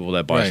you, or people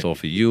that buy stuff off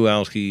of you,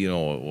 Alski, you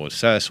know, or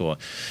Sess, or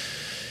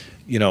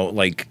you know,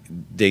 like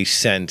they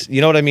sense.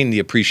 You know what I mean? The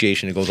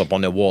appreciation that goes up on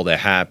their wall. They're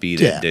happy.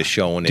 They're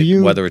showing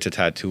it, whether it's a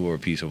tattoo or a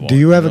piece of art. Do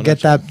you ever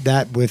get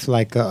that with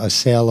like a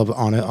sale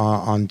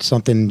on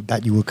something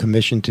that you were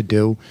commissioned to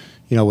do?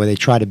 You know, where they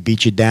try to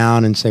beat you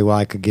down and say, well,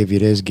 I could give you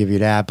this, give you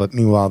that, but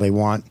meanwhile they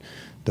want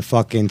the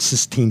fucking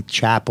Sistine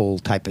Chapel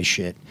type of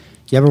shit.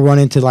 You ever run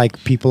into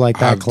like people like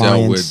that,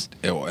 clients?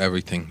 I've dealt with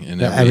everything in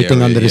everything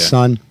area, under the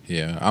sun.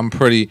 Yeah, I'm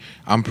pretty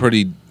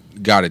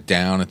got it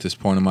down at this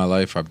point in my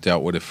life. I've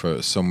dealt with it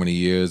for so many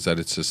years that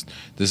it's just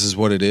this is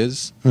what it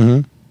is,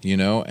 you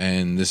know,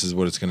 and this is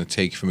what it's going to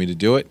take for me to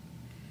do it.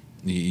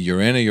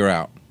 You're in or you're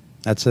out.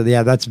 That's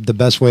the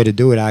best way to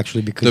do it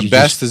actually, because the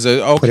best is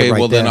okay.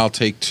 Well, then I'll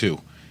take 2.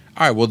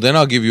 All right, well then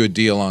I'll give you a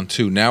deal on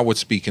 2. Now we're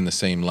speaking the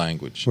same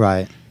language.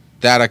 Right.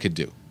 That I could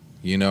do.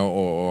 You know,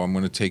 or I'm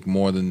going to take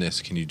more than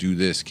this. Can you do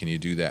this? Can you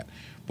do that?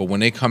 But when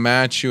they come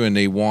at you and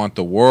they want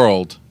the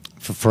world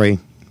for free,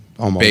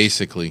 almost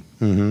basically,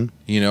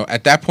 you know,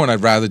 at that point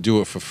I'd rather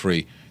do it for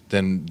free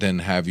than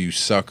have you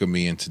sucker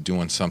me into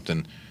doing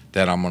something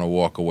that I'm going to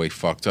walk away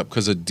fucked up.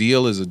 Because a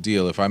deal is a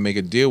deal. If I make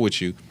a deal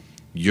with you,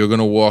 you're going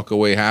to walk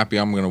away happy.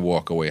 I'm going to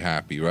walk away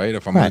happy, right?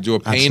 If I'm going to do a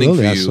painting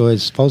for you, that's what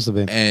it's supposed to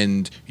be,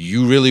 and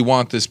you really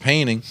want this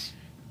painting,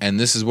 and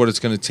this is what it's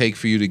going to take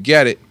for you to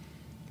get it.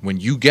 When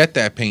you get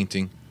that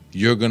painting,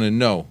 you're going to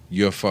know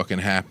you're fucking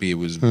happy. It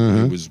was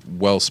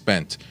well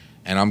spent.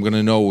 And I'm going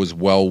to know it was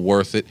well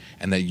worth it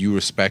and that you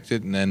respect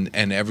it, and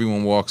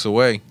everyone walks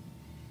away.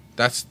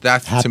 That's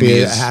happy, to me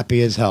is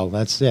happy as hell.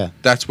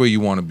 That's where you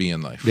want to be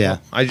in life. Yeah.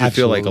 I just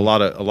feel like a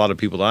lot of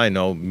people that I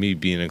know, me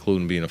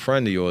including being a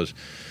friend of yours,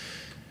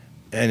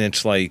 and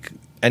it's like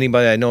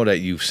anybody I know that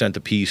you've sent a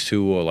piece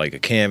to or like a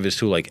canvas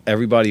to, like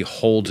everybody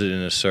holds it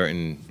in a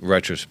certain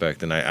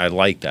retrospect, and I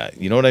like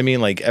that. You know what I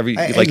mean? Like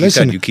you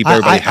said, you keep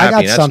everybody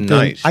happy, and that's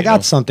nice. I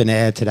got something to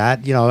add to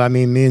that. You know, I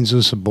mean, me and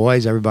Zeus are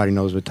boys. Everybody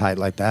knows we're tight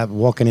like that.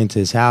 Walking into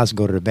his house,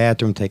 go to the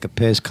bathroom, take a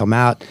piss, come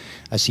out.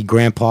 I see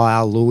Grandpa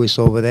Al Lewis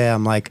over there.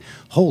 I'm like,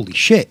 holy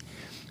shit.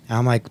 And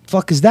I'm like,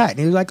 fuck is that? And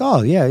he was like,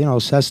 oh, yeah, you know,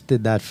 Sess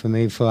did that for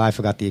me. I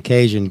forgot the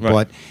occasion. Right.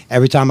 But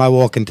every time I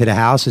walk into the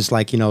house, it's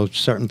like, you know,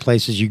 certain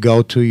places you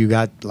go to, you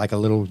got like a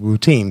little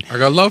routine. I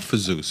got love for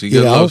Zeus. He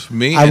got love for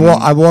me.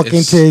 I walk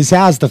into his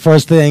house. The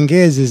first thing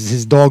is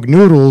his dog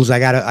Noodles. I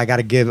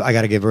gotta give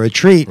her a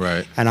treat.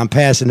 Right. And I'm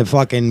passing the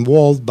fucking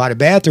wall by the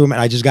bathroom, and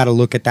I just got to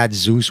look at that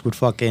Zeus with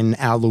fucking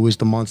Al Lewis,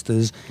 the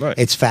Monsters. Right.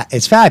 It's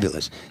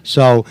fabulous.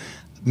 So,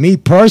 me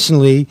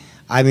personally,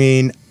 I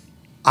mean,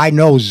 I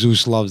know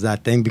Zeus loves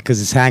that thing because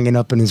it's hanging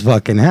up in his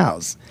fucking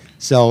house.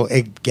 So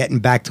getting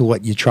back to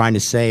what you're trying to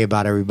say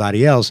about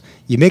everybody else,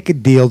 you make a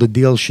deal, the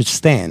deal should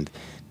stand.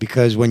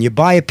 Because when you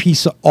buy a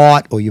piece of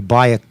art or you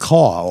buy a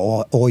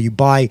car or you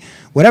buy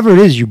whatever it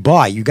is you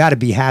buy, you got to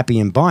be happy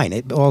in buying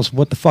it. Or else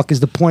what the fuck is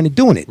the point of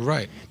doing it?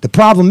 Right. The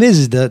problem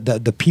is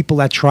the people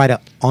that try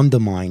to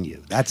undermine you.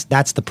 That's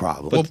the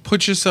problem. Well,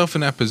 put yourself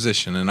in that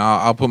position, and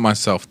I'll put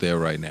myself there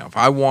right now. If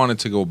I wanted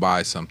to go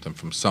buy something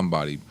from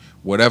somebody,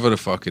 whatever the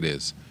fuck it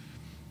is,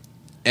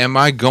 am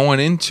I going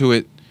into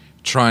it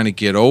trying to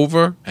get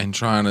over and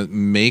trying to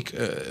make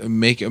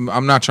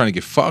I'm not trying to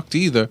get fucked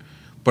either,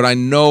 but I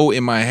know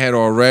in my head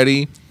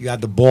already you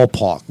have the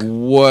ballpark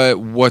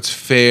what's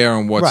fair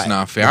and what's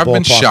not fair. I've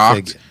been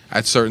shocked.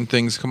 at certain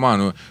things. Come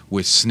on,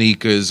 with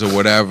sneakers or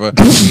whatever.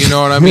 You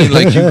know what I mean?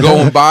 Like you go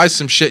and buy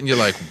some shit and you're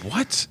like,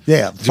 what?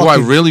 Yeah. Do I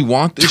really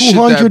want this shit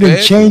that 200 bad?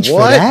 and change for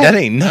What? that? That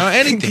ain't No, nothing.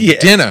 anything. Yeah.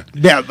 Dinner.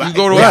 Yeah, You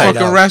go to yeah, a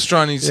fucking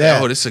restaurant and you say, Yeah.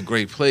 oh, this is a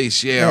great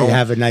place. Yeah. Yeah, oh, you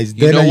have a nice you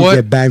dinner. know You what?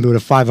 get banged with a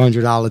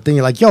 $500 thing.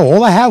 You're like, yo,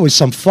 all I had was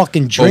some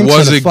fucking But drinks.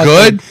 was and a it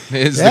fucking- good?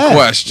 Is Yeah. the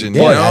question.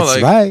 Yeah, You know,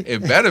 that's like right.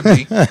 it better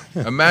be.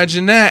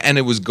 Imagine that, and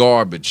it was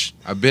garbage.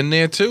 I've been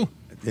there too.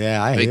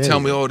 Yeah, I They hear tell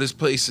you. me, oh, this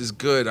place is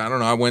good. I don't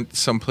know. I went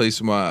someplace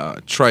with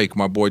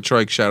my boy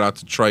Trike. Shout out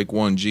to Trike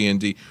One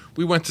G&D.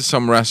 We went to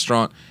some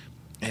restaurant,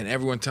 and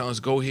everyone telling us,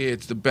 go here.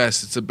 It's the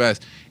best. It's the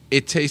best.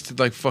 It tasted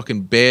like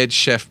fucking bad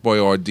Chef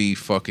Boyardee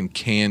fucking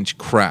canned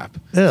crap.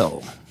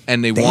 Ew.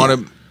 And they Damn.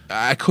 wanted.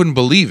 I couldn't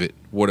believe it.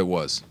 What it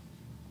was.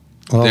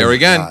 Oh, There my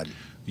again, God.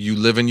 you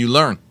live and you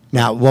learn.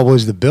 Now, what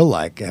was the bill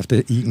like after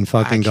eating I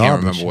fucking can't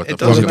garbage? remember what the It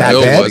doesn't fucking that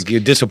bill bad? was. Like you're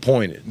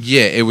disappointed.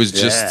 Yeah, it was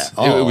just.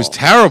 Yeah. It was Oh.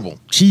 terrible.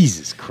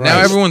 Jesus Christ. Now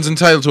everyone's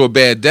entitled to a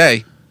bad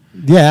day,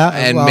 Yeah,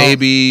 and well,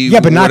 maybe yeah,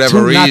 but not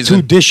whatever two, not reason.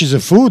 two dishes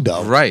of food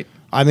though. Right.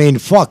 I mean,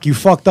 fuck, you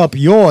fucked up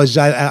yours.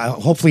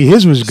 Hopefully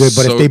his was good,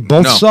 but So, if they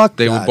both no, suck,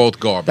 they were God, both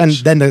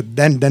garbage. Then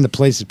the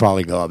place is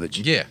probably garbage.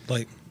 Yeah.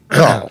 Like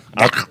Oh.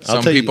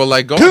 Some tell you- people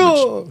like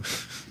garbage.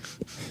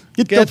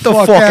 Get the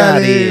fuck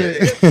outta here.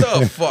 Get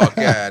the fuck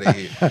out of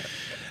here.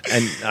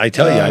 And I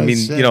tell you, I Oh, mean,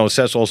 shit. you know,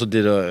 Seth also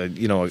did a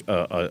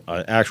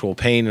actual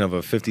painting of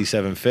a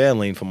 '57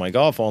 Fairlane for my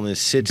godfather, and it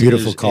sits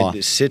Beautiful in his, car.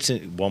 It sits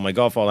in. Well, my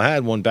godfather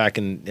had one back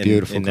in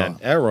Beautiful in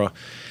that car. era,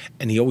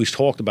 and he always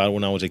talked about it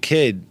when I was a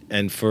kid.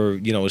 And for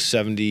his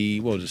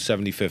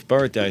 75th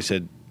birthday, I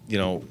said,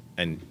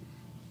 and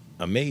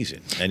amazing,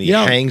 and he You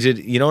know- hangs it.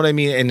 You know what I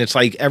mean? And it's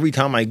like every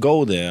time I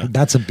go there.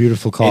 That's a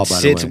beautiful car, It by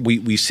sits. the way.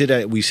 We sit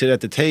at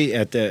the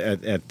at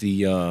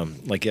the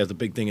like you have the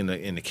big thing in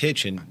the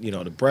kitchen.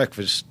 The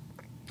breakfast,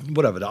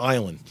 whatever, the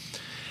island,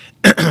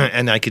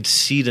 and I could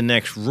see the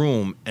next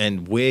room,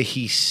 and where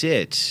he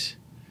sits,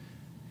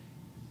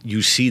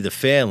 you see the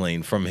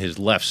Fairlane from his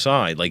left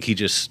side. Like he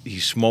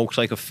smokes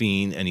like a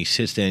fiend, and he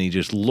sits there and he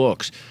just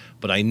looks.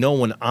 But I know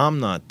when I'm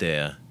not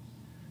there,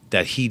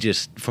 that he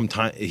just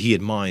he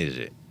admires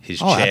it. His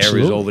Oh, chair is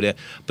absolutely. over there.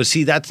 But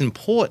see, that's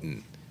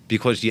important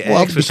because you Well,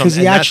 ask for because something.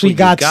 he and that's actually what you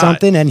got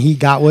something and he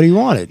got what he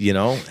wanted. And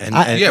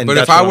Yeah, and but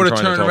that's if I what would I'm have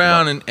trying to turned talk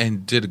around about.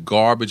 and did a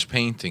garbage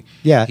painting,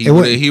 Yeah, he it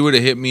would- would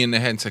have hit me in the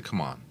head and said,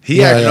 "Come on,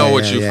 Yeah, I know yeah,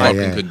 what yeah, you yeah,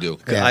 fucking yeah. could do."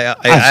 Yeah,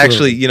 I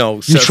absolutely.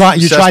 actually, Seth, tried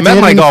to Seth hit met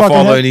him my in the fucking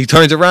godfather, head? and he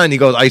turns around and he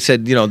goes, I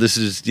said, this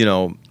is,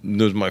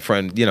 was my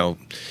friend,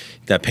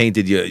 that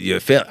painted your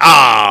face.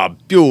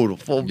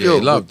 Beautiful, he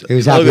beautiful. loved it. He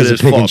was Look happy at as a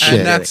this pig and fuck. shit.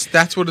 And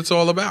that's what it's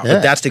all about. Yeah.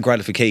 But that's the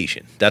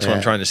gratification. That's what I'm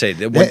Yeah. trying to say.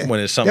 That Yeah. when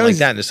it's something There like was-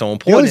 that, and it's so there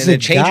important, was and a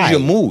it changes guy- your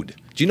mood.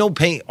 Do you know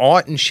paint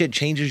art and shit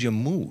changes your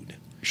mood?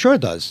 Sure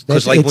it does.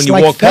 Because That's- like when it's you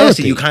walk past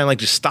it, therapy. you kind of like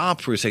just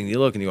stop for a second. You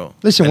look and you go.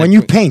 Listen, and when it-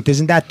 you paint,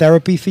 isn't that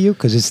therapy for you?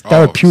 Because it's Oh,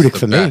 therapeutic it's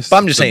for the me. best. But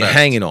I'm just the saying, best.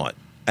 hanging art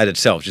at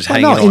itself, just Well,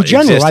 hanging no, art. in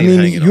general, I existing mean,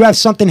 hanging you art. have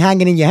something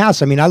hanging in your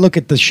house. I mean, I look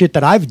at the shit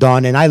that I've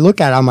done, and I look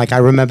at it, I'm like, I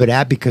remember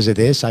that because of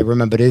this. I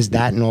remember this,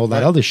 that, and all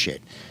that other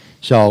shit.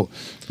 So,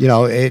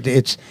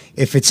 it's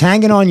if it's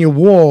hanging on your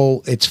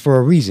wall, it's for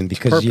a reason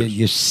because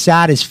you're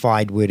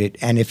satisfied with it,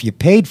 and if you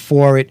paid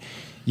for it,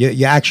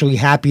 you're actually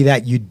happy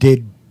that you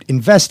did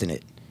invest in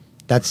it.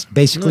 That's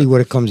basically what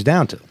it comes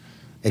down to.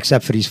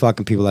 Except for these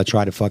fucking people that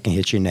try to fucking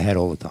hit you in the head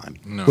all the time.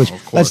 No, Which,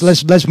 of course.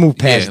 let's move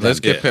past Yeah, that. let's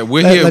get Yeah. past.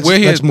 We're here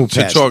let's move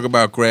to past talk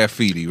about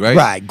graffiti, right?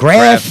 Right,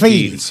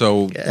 graffiti.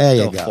 So There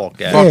you The go. fuck out.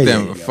 There fuck you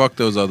them. go. Fuck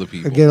those other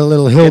people. Get a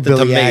little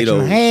hillbilly action.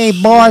 tomatoes. Hey,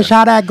 boys,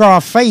 how that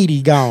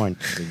graffiti going?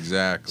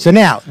 Exactly. So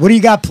now, what do you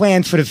got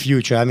planned for the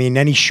future? I mean,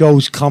 any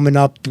shows coming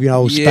up?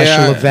 Special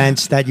Yeah.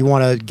 events that you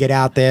want to get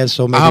out there?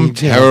 So maybe I'm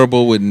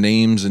terrible with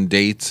names and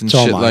dates and So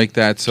am shit I. like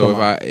that. So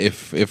So am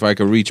if I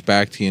could reach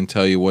back to you and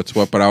tell you what's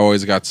what, but I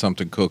always got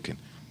something cooking.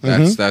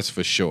 That's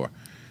for sure.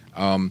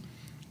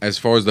 As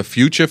far as the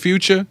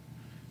future,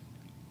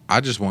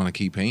 I just want to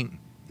keep painting.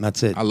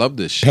 That's it. I love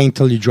this shit. Paint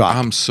till you drop.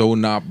 I'm so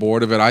not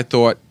bored of it. I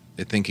thought,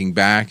 thinking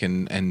back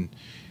and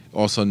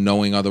also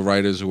knowing other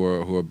writers who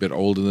are a bit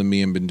older than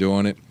me and been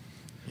doing it,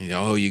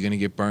 you're gonna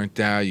get burnt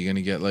out. You're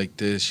gonna get like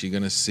this. You're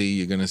gonna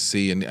see.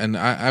 And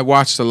I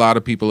watched a lot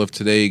of people of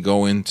today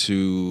go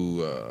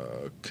into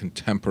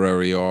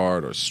contemporary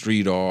art or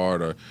street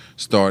art or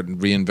start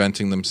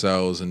reinventing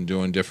themselves and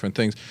doing different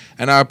things.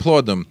 And I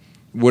applaud them.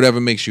 Whatever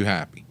makes you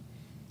happy.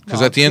 Because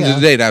Well, at the end of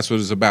the day, that's what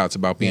it's about. It's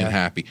about being Yeah.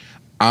 happy.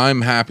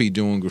 I'm happy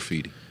doing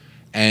graffiti.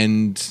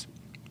 And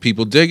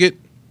people dig it,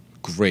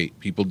 great.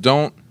 People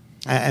don't,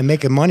 and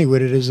making money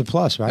with it is a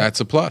plus, right? that's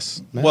a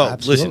plus. Yeah, Well,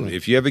 absolutely. listen,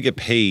 if you ever get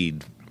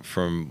paid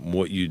from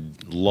what you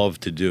love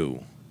to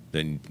do,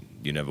 then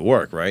you never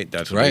work, right?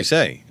 That's what they Right.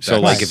 say. So,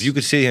 That's- like, if you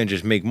could sit here and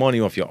just make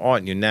money off your art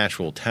and your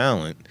natural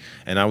talent,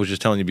 and I was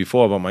just telling you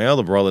before about my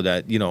other brother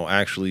that,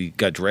 actually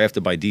got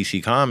drafted by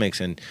DC Comics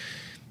and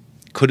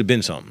could have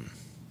been something.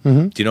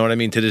 Mm-hmm. Do you know what I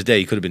mean? To this day,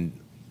 he could have been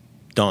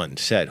done,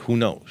 set, who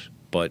knows?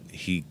 But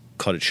he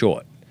cut it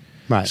short.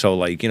 Right. So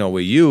like, where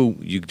you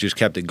just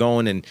kept it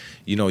going, and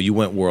you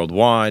went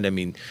worldwide. I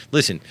mean,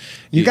 listen,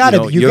 You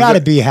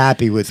gotta be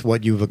happy with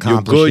what you've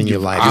accomplished in your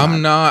life.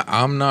 I'm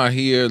not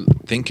here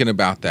thinking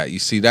about that. You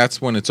see,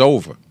 that's when it's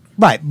over.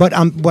 Right, but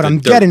what I'm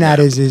getting at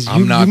is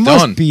you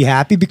must be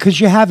happy because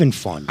you're having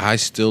fun. I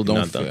still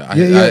don't feel.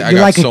 You're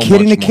like a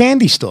kid in a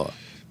candy store,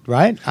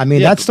 right? I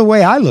mean, that's the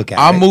way I look at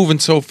it. I'm moving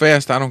so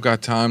fast, I don't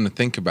got time to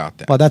think about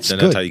that. Well, that's good.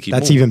 That's how you keep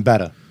that's moving. even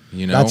better.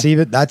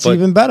 That's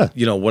even better.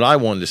 What I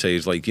wanted to say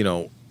is like,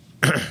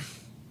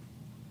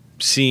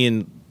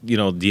 seeing,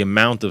 the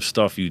amount of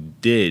stuff you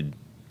did,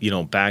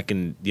 back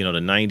in, the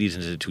 90s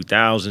into the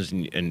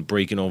 2000s and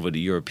breaking over the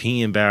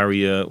European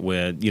barrier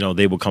where,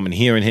 they were coming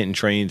here and hitting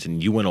trains,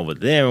 and you went over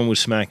there and was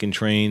smacking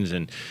trains.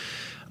 And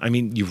I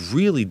mean, you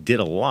really did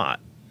a lot.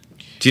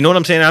 Do you know what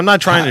I'm saying? I'm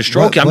not trying to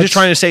stroke you. I'm just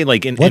trying to say,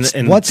 like, in different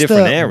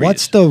areas.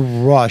 What's the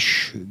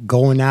rush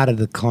going out of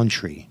the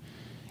country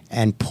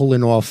and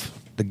pulling off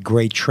the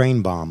great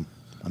train bomb?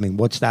 I mean,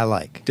 what's that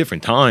like?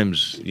 Different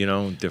times,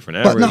 different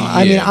areas. But no,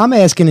 I mean, I'm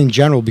asking in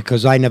general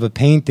because I never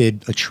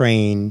painted a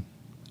train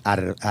out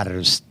of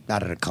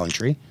the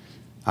country.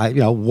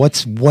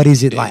 What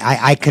is it like?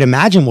 I could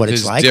imagine what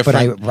it's like, but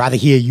I'd rather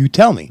hear you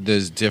tell me.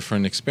 There's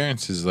different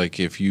experiences. Like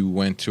if you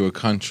went to a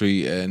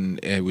country and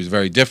it was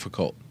very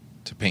difficult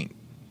to paint,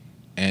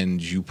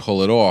 and you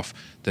pull it off,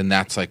 then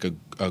that's like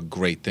a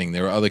great thing.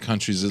 There are other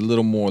countries a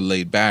little more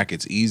laid back.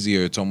 It's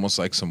easier. It's almost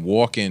like some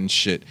walk-in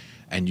shit,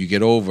 and you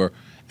get over,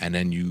 and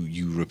then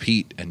you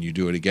repeat and you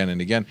do it again and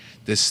again.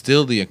 There's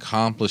still the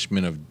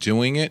accomplishment of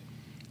doing it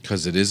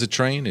because it is a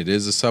train, it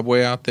is a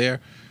subway out there,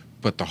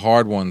 but the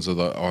hard ones are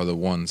the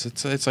ones.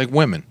 It's like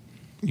women.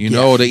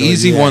 The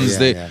easy ones,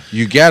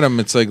 you get them.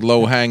 It's like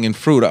low hanging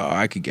fruit. Oh,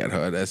 I could get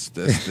her. That's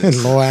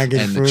low hanging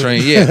fruit. And the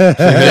train,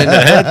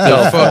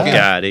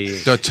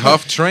 the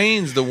tough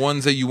trains, the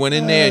ones that you went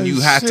in there and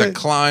you had to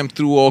climb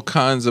through all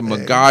kinds of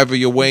MacGyver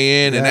your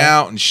way in and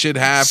out, and shit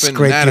happened.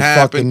 Scrape and that your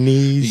happened. Fucking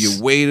knees.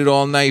 You waited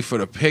all night for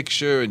the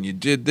picture, and you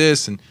did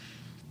this, and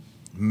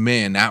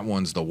man, that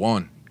one's the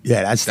one.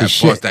 Yeah, that's that the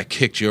shit. bus that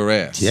kicked your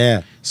ass.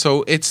 Yeah.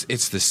 So it's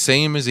the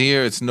same as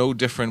here. It's no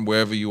different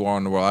wherever you are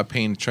in the world. I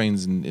painted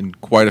trains in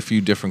quite a few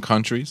different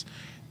countries,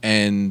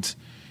 and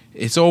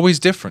it's always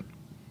different.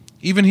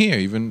 Even here,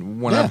 even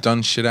when I've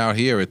done shit out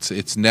here,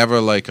 it's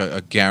never like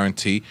a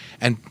guarantee.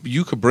 And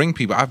you could bring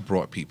people. I've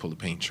brought people to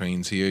paint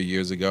trains here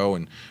years ago,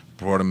 and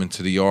brought them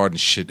into the yard, and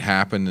shit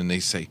happened, and they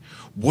say,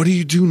 "What do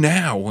you do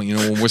now?" When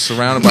we're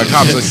surrounded by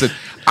cops, I said,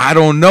 "I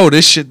don't know.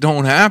 This shit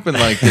don't happen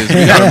like this.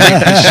 We gotta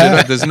make this shit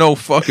up. There's no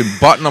fucking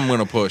button I'm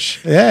gonna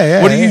push."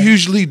 Yeah. What do you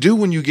usually do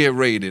when you get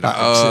raided?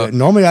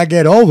 Normally I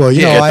get over.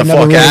 Get I the never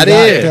fuck really out of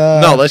here. got,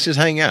 No, let's just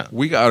hang out.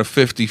 We got a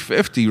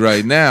 50-50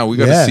 right now. We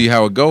got to see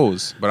how it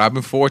goes. But I've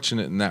been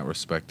fortunate in that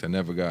respect. I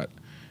never got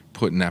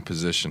put in that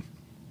position.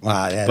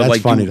 Wow, yeah, But that's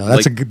like funny you- though.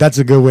 like- That's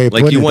a good way of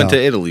Like putting you it. went though.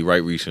 to Italy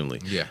right recently.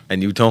 Yeah.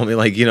 And you told me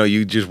like,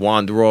 you just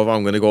wander off,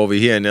 I'm going to go over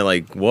here, and they're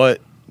like, "What?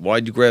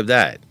 Why'd you grab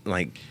that?"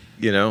 Like,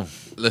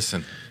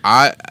 Listen,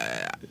 I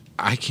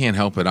can't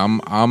help it.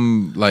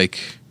 I'm like,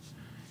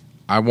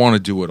 I want to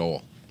do it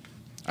all.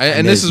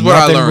 And this is what I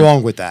Nothing learned.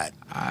 wrong with that.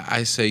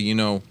 I say,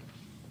 No,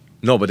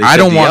 but they I said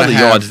don't the wanna other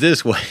have- yards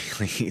this way.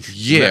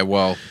 yeah,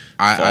 well,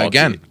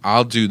 Faulty.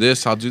 I'll do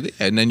this, I'll do that.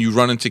 And then you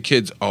run into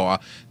kids,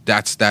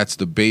 that's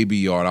the baby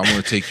yard. I'm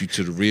going to take you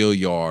to the real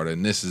yard,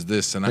 and this is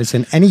this. And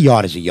Listen, any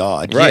yard is a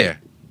yard. Right. Yeah.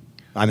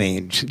 I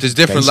mean, There's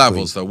different basically.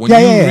 levels, though. When Yeah,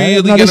 you yeah, yeah. really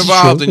No, get this is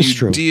involved true. and This you is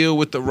true. deal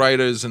with the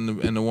writers and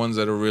the ones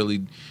that are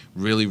really,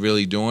 really,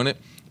 really doing it.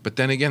 But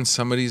then again,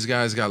 some of these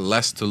guys got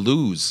less to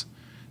lose.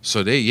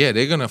 So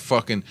they're gonna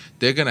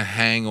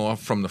hang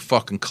off from the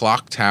fucking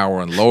clock tower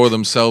and lower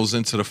themselves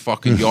into the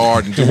fucking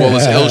yard and do all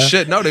this ill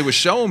shit. No, they were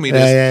showing me this.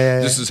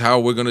 Yeah. This is how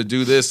we're gonna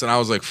do this, and I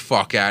was like,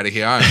 "Fuck out of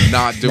here! I'm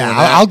not doing Nah,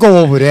 that." I'll go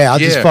over there. I'll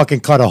just Yeah. fucking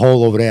cut a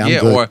hole over there. I'm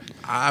good. Or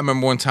I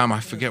remember one time, I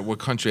forget what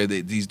country,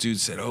 these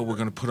dudes said, "Oh, we're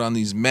going to put on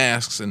these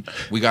masks and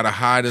we got to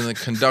hide in the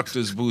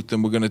conductor's booth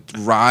and we're going to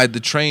ride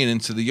the train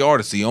into the yard.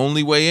 It's the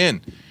only way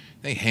in."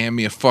 They hand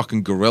me a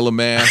fucking gorilla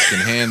mask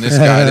and hand this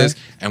guy this,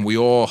 and we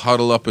all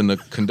huddle up in the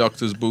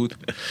conductor's booth.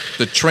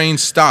 The train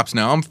stops.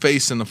 Now, I'm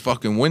facing the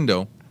fucking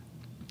window.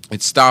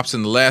 It stops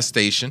in the last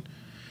station.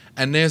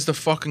 And there's the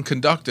fucking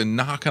conductor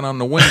knocking on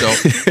the window,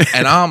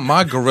 and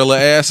my gorilla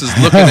ass is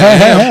looking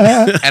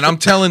at him, and I'm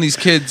telling these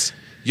kids,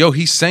 "Yo,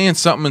 he's saying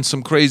something in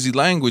some crazy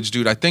language,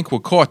 dude. I think we're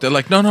caught." They're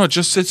like, no,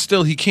 just sit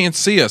still. He can't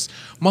see us.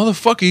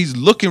 Motherfucker, he's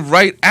looking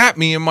right at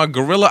me in my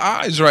gorilla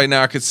eyes right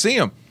now. I could see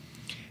him.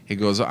 He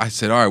goes, I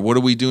said, "All right, what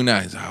do we do now?"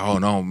 He's like, "Oh,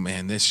 no,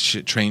 man, this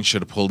train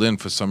should have pulled in.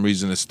 For some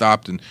reason it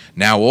stopped, and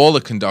now all the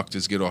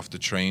conductors get off the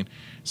train.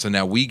 So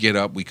now we get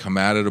up, we come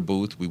out of the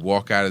booth, we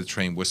walk out of the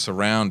train, we're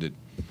surrounded.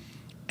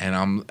 And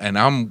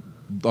I'm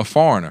a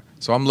foreigner,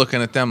 so I'm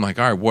looking at them like,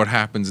 all right, what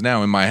happens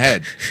now in my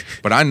head?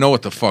 But I know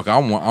what the fuck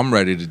I'm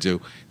ready to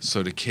do.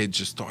 So the kid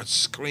just starts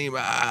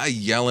screaming,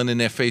 yelling in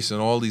their face,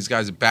 and all these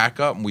guys back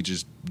up, and we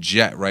just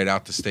jet right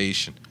out the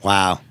station.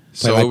 Wow.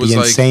 So like it was the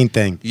like insane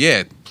thing.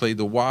 Yeah, played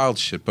the wild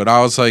shit. But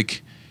I was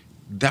like,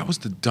 that was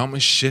the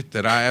dumbest shit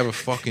that I ever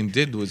fucking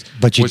did.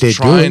 But you was did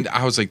trying. do it.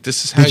 I was like,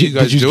 this is how you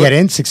guys did you do get it.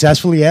 in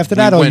successfully after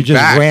that, We or you went just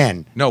back.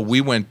 ran? No,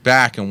 we went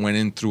back and went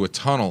in through a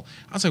tunnel.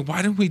 I was like,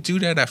 why didn't we do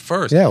that at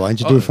first? Yeah, why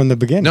didn't you do it from the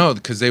beginning? No,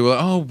 because they were,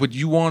 oh, but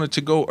you wanted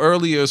to go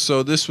earlier,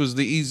 so this was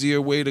the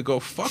easier way to go.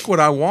 Fuck what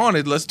I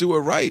wanted. Let's do it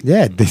right.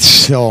 Yeah.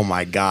 Oh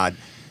my God.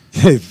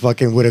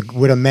 Fucking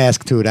with a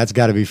mask too. That's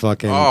got to be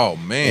fucking. Oh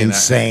man,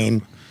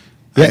 insane.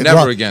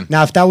 Never again.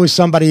 Now, if that was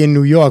somebody in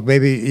New York,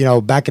 maybe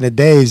back in the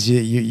days,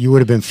 you would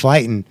have been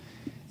fighting.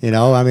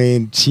 I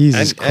mean,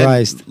 Jesus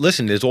Christ. And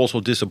listen, there's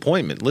also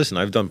disappointment. Listen,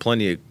 I've done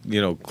plenty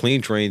of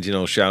clean trains.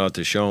 Shout out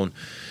to Sean,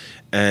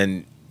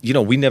 and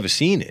we never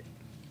seen it,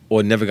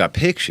 or never got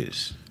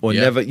pictures, or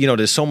never.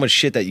 There's so much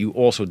shit that you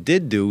also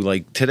did do.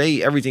 Like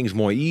today, everything's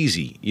more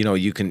easy.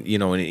 You can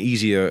an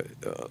easier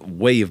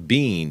way of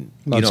being.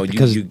 Well,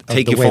 you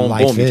take your phone,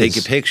 boom, you take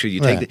your picture, you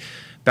take the.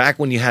 Back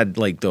when you had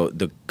like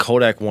the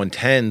Kodak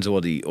 110s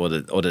or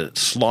the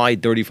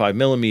slide 35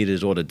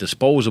 millimeters or the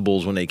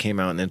disposables when they came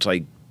out, and it's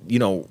like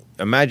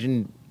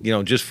imagine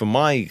just from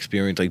my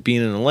experience, like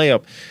being in a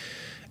layup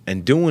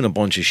and doing a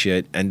bunch of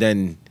shit, and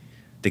then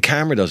the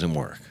camera doesn't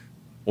work,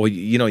 or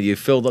you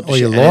filled up the shit,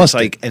 you and lost it's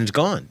like and it's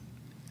gone,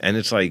 and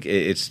it's like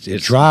it's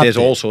dropped there's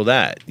it. also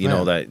that that you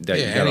gotta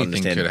anything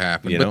understand could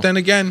happen. But then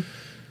again,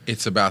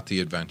 it's about the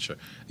adventure.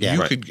 Yeah. You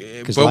Right.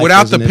 could, but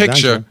without the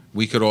picture,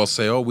 we could all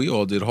say, "Oh, we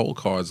all did hole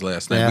cards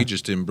last night. Yeah. We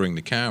just didn't bring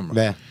the camera."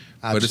 Yeah,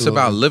 But it's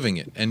about living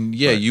it, and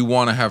you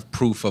want to have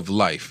proof of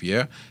life,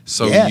 yeah.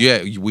 So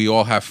we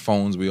all have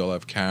phones, we all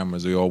have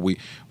cameras,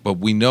 but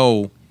we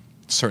know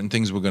certain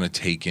things we're going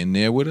to take in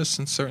there with us,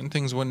 and certain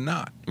things we're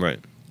not. right.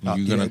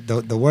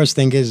 The worst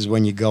thing is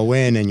when you go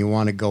in and you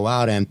want to go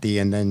out empty,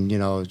 and then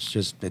it's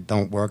just it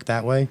don't work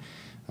that way.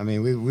 I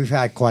mean, we've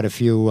had quite a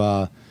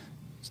few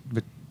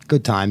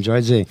good times,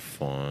 right, Z?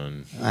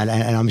 Fun. And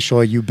I'm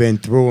sure you've been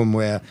through them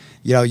where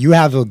you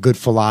have a good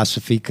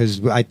philosophy,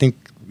 because I think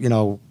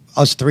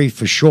us three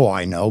for sure,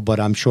 I know, but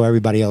I'm sure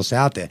everybody else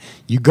out there.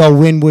 You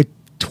go in with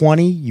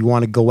 20, you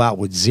want to go out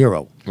with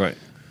 0. Right.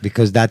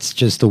 Because that's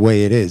just the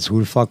way it is. Who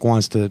the fuck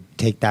wants to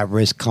take that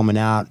risk coming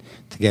out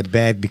to get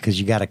bad because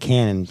you got a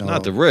cannon?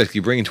 Not the risk.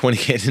 You're bringing 20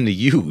 cans in to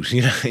use.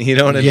 You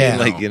know what I mean?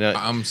 Like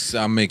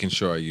I'm making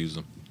sure I use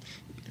them.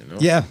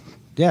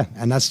 Yeah,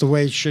 and that's the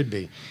way it should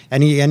be.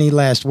 Any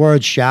last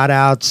words, shout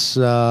outs?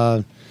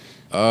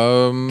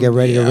 Get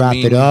ready to wrap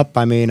it up.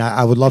 I mean,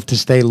 I would love to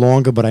stay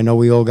longer, but I know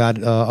we all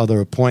got other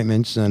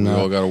appointments, and we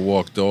all got to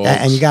walk dogs.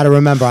 And you got to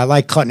remember, I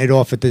like cutting it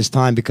off at this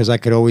time because I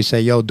could always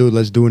say, "Yo, dude,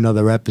 let's do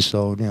another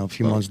episode." A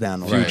few months down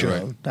the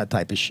line, that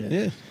type of shit.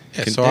 Yeah.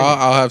 So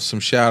I'll have some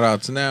shout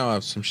outs now. I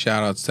have some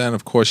shout outs then.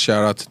 Of course,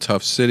 shout out to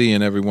Tough City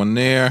and everyone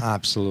there.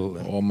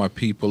 Absolutely. All my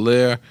people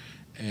there.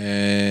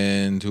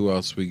 And who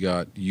else we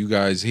got? You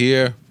guys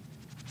here.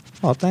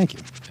 Oh, thank you.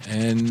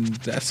 And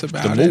that's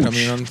about it. I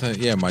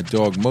mean, my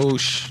dog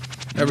Moosh.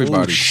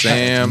 Everybody, Moosh.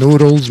 Sam.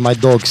 Noodles, my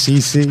dog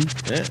Cece.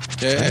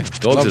 Yeah.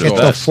 Dogs are Get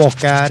the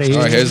fuck out of here.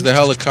 All right, here's the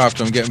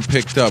helicopter. I'm getting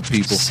picked up,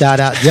 people.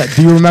 Shout out. Yeah,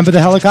 do you remember the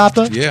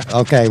helicopter? Yeah.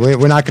 Okay,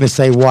 we're not going to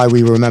say why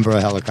we remember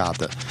a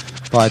helicopter.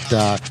 But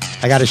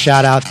I got to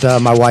shout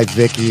out my wife,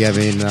 Vicky. I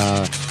mean,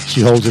 she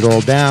holds it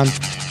all down.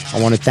 I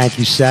want to thank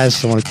you,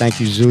 Sess. I want to thank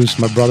you, Zeus,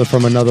 my brother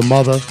from another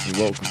mother.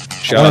 You're welcome.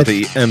 Shout out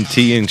to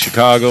MT in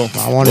Chicago.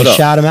 I want to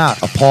shout him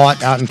out.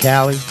 Apart out in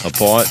Cali.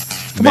 Apart.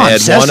 Come on,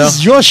 Sess, this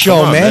is your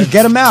show, man.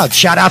 Get him out.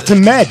 Shout out to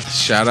Med.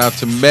 Shout out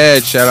to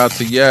Med. Shout out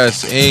to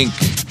Yes, Inc.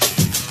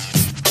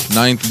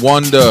 Ninth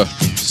Wonder.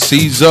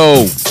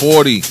 CZO,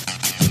 40.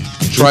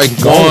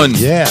 Strike One.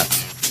 Yeah.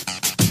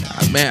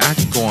 Man, I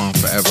could go on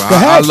forever. Go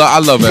ahead. I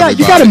love everybody.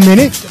 You got a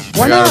minute.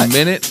 Why not? I got a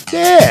minute?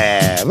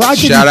 Yeah. Well, I'll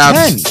give shout you out,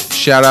 10.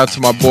 Shout out to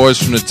my boys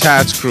from the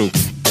Tats Crew.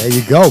 There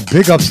you go.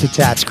 Big ups to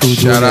Tats Crew.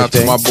 Shout out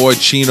to my boy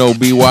Chino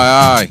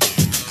BYI.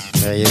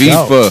 There you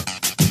Vifa. go.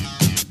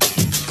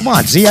 Come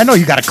on, Z. I know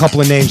you got a couple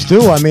of names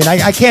too. I mean,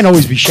 I can't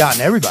always be shouting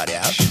everybody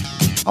out.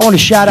 I want to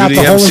shout out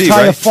the whole MC,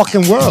 entire right?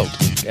 fucking world.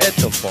 Get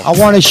the fuck I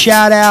want to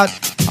shout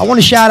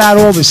out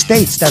all the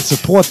states that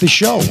support the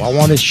show. I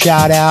want to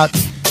shout out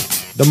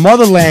the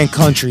motherland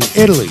country,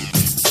 Italy.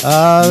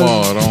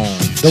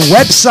 The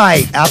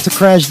website,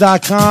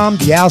 outocrash.com,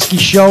 the Alski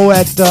Show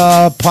at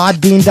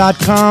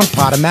podbean.com,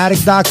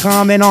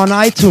 podomatic.com, and on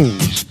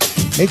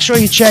iTunes. Make sure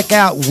you check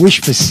out Wish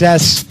for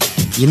Cess.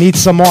 You need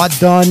some art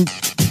done,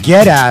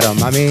 get at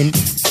him. I mean,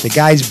 the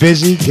guy's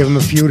busy. Give him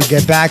a few to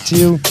get back to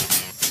you.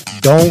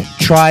 Don't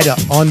try to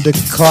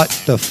undercut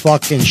the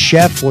fucking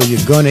chef or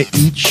you're gonna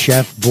eat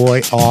Chef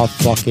Boy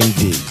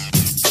R-fucking-D.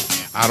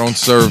 I don't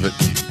serve it.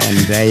 And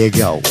there you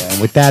go.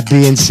 And with that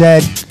being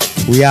said,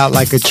 we out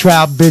like a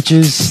trout,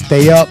 bitches.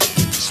 Stay up,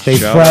 stay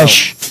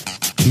fresh,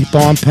 keep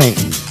on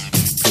painting.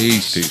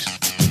 Peace.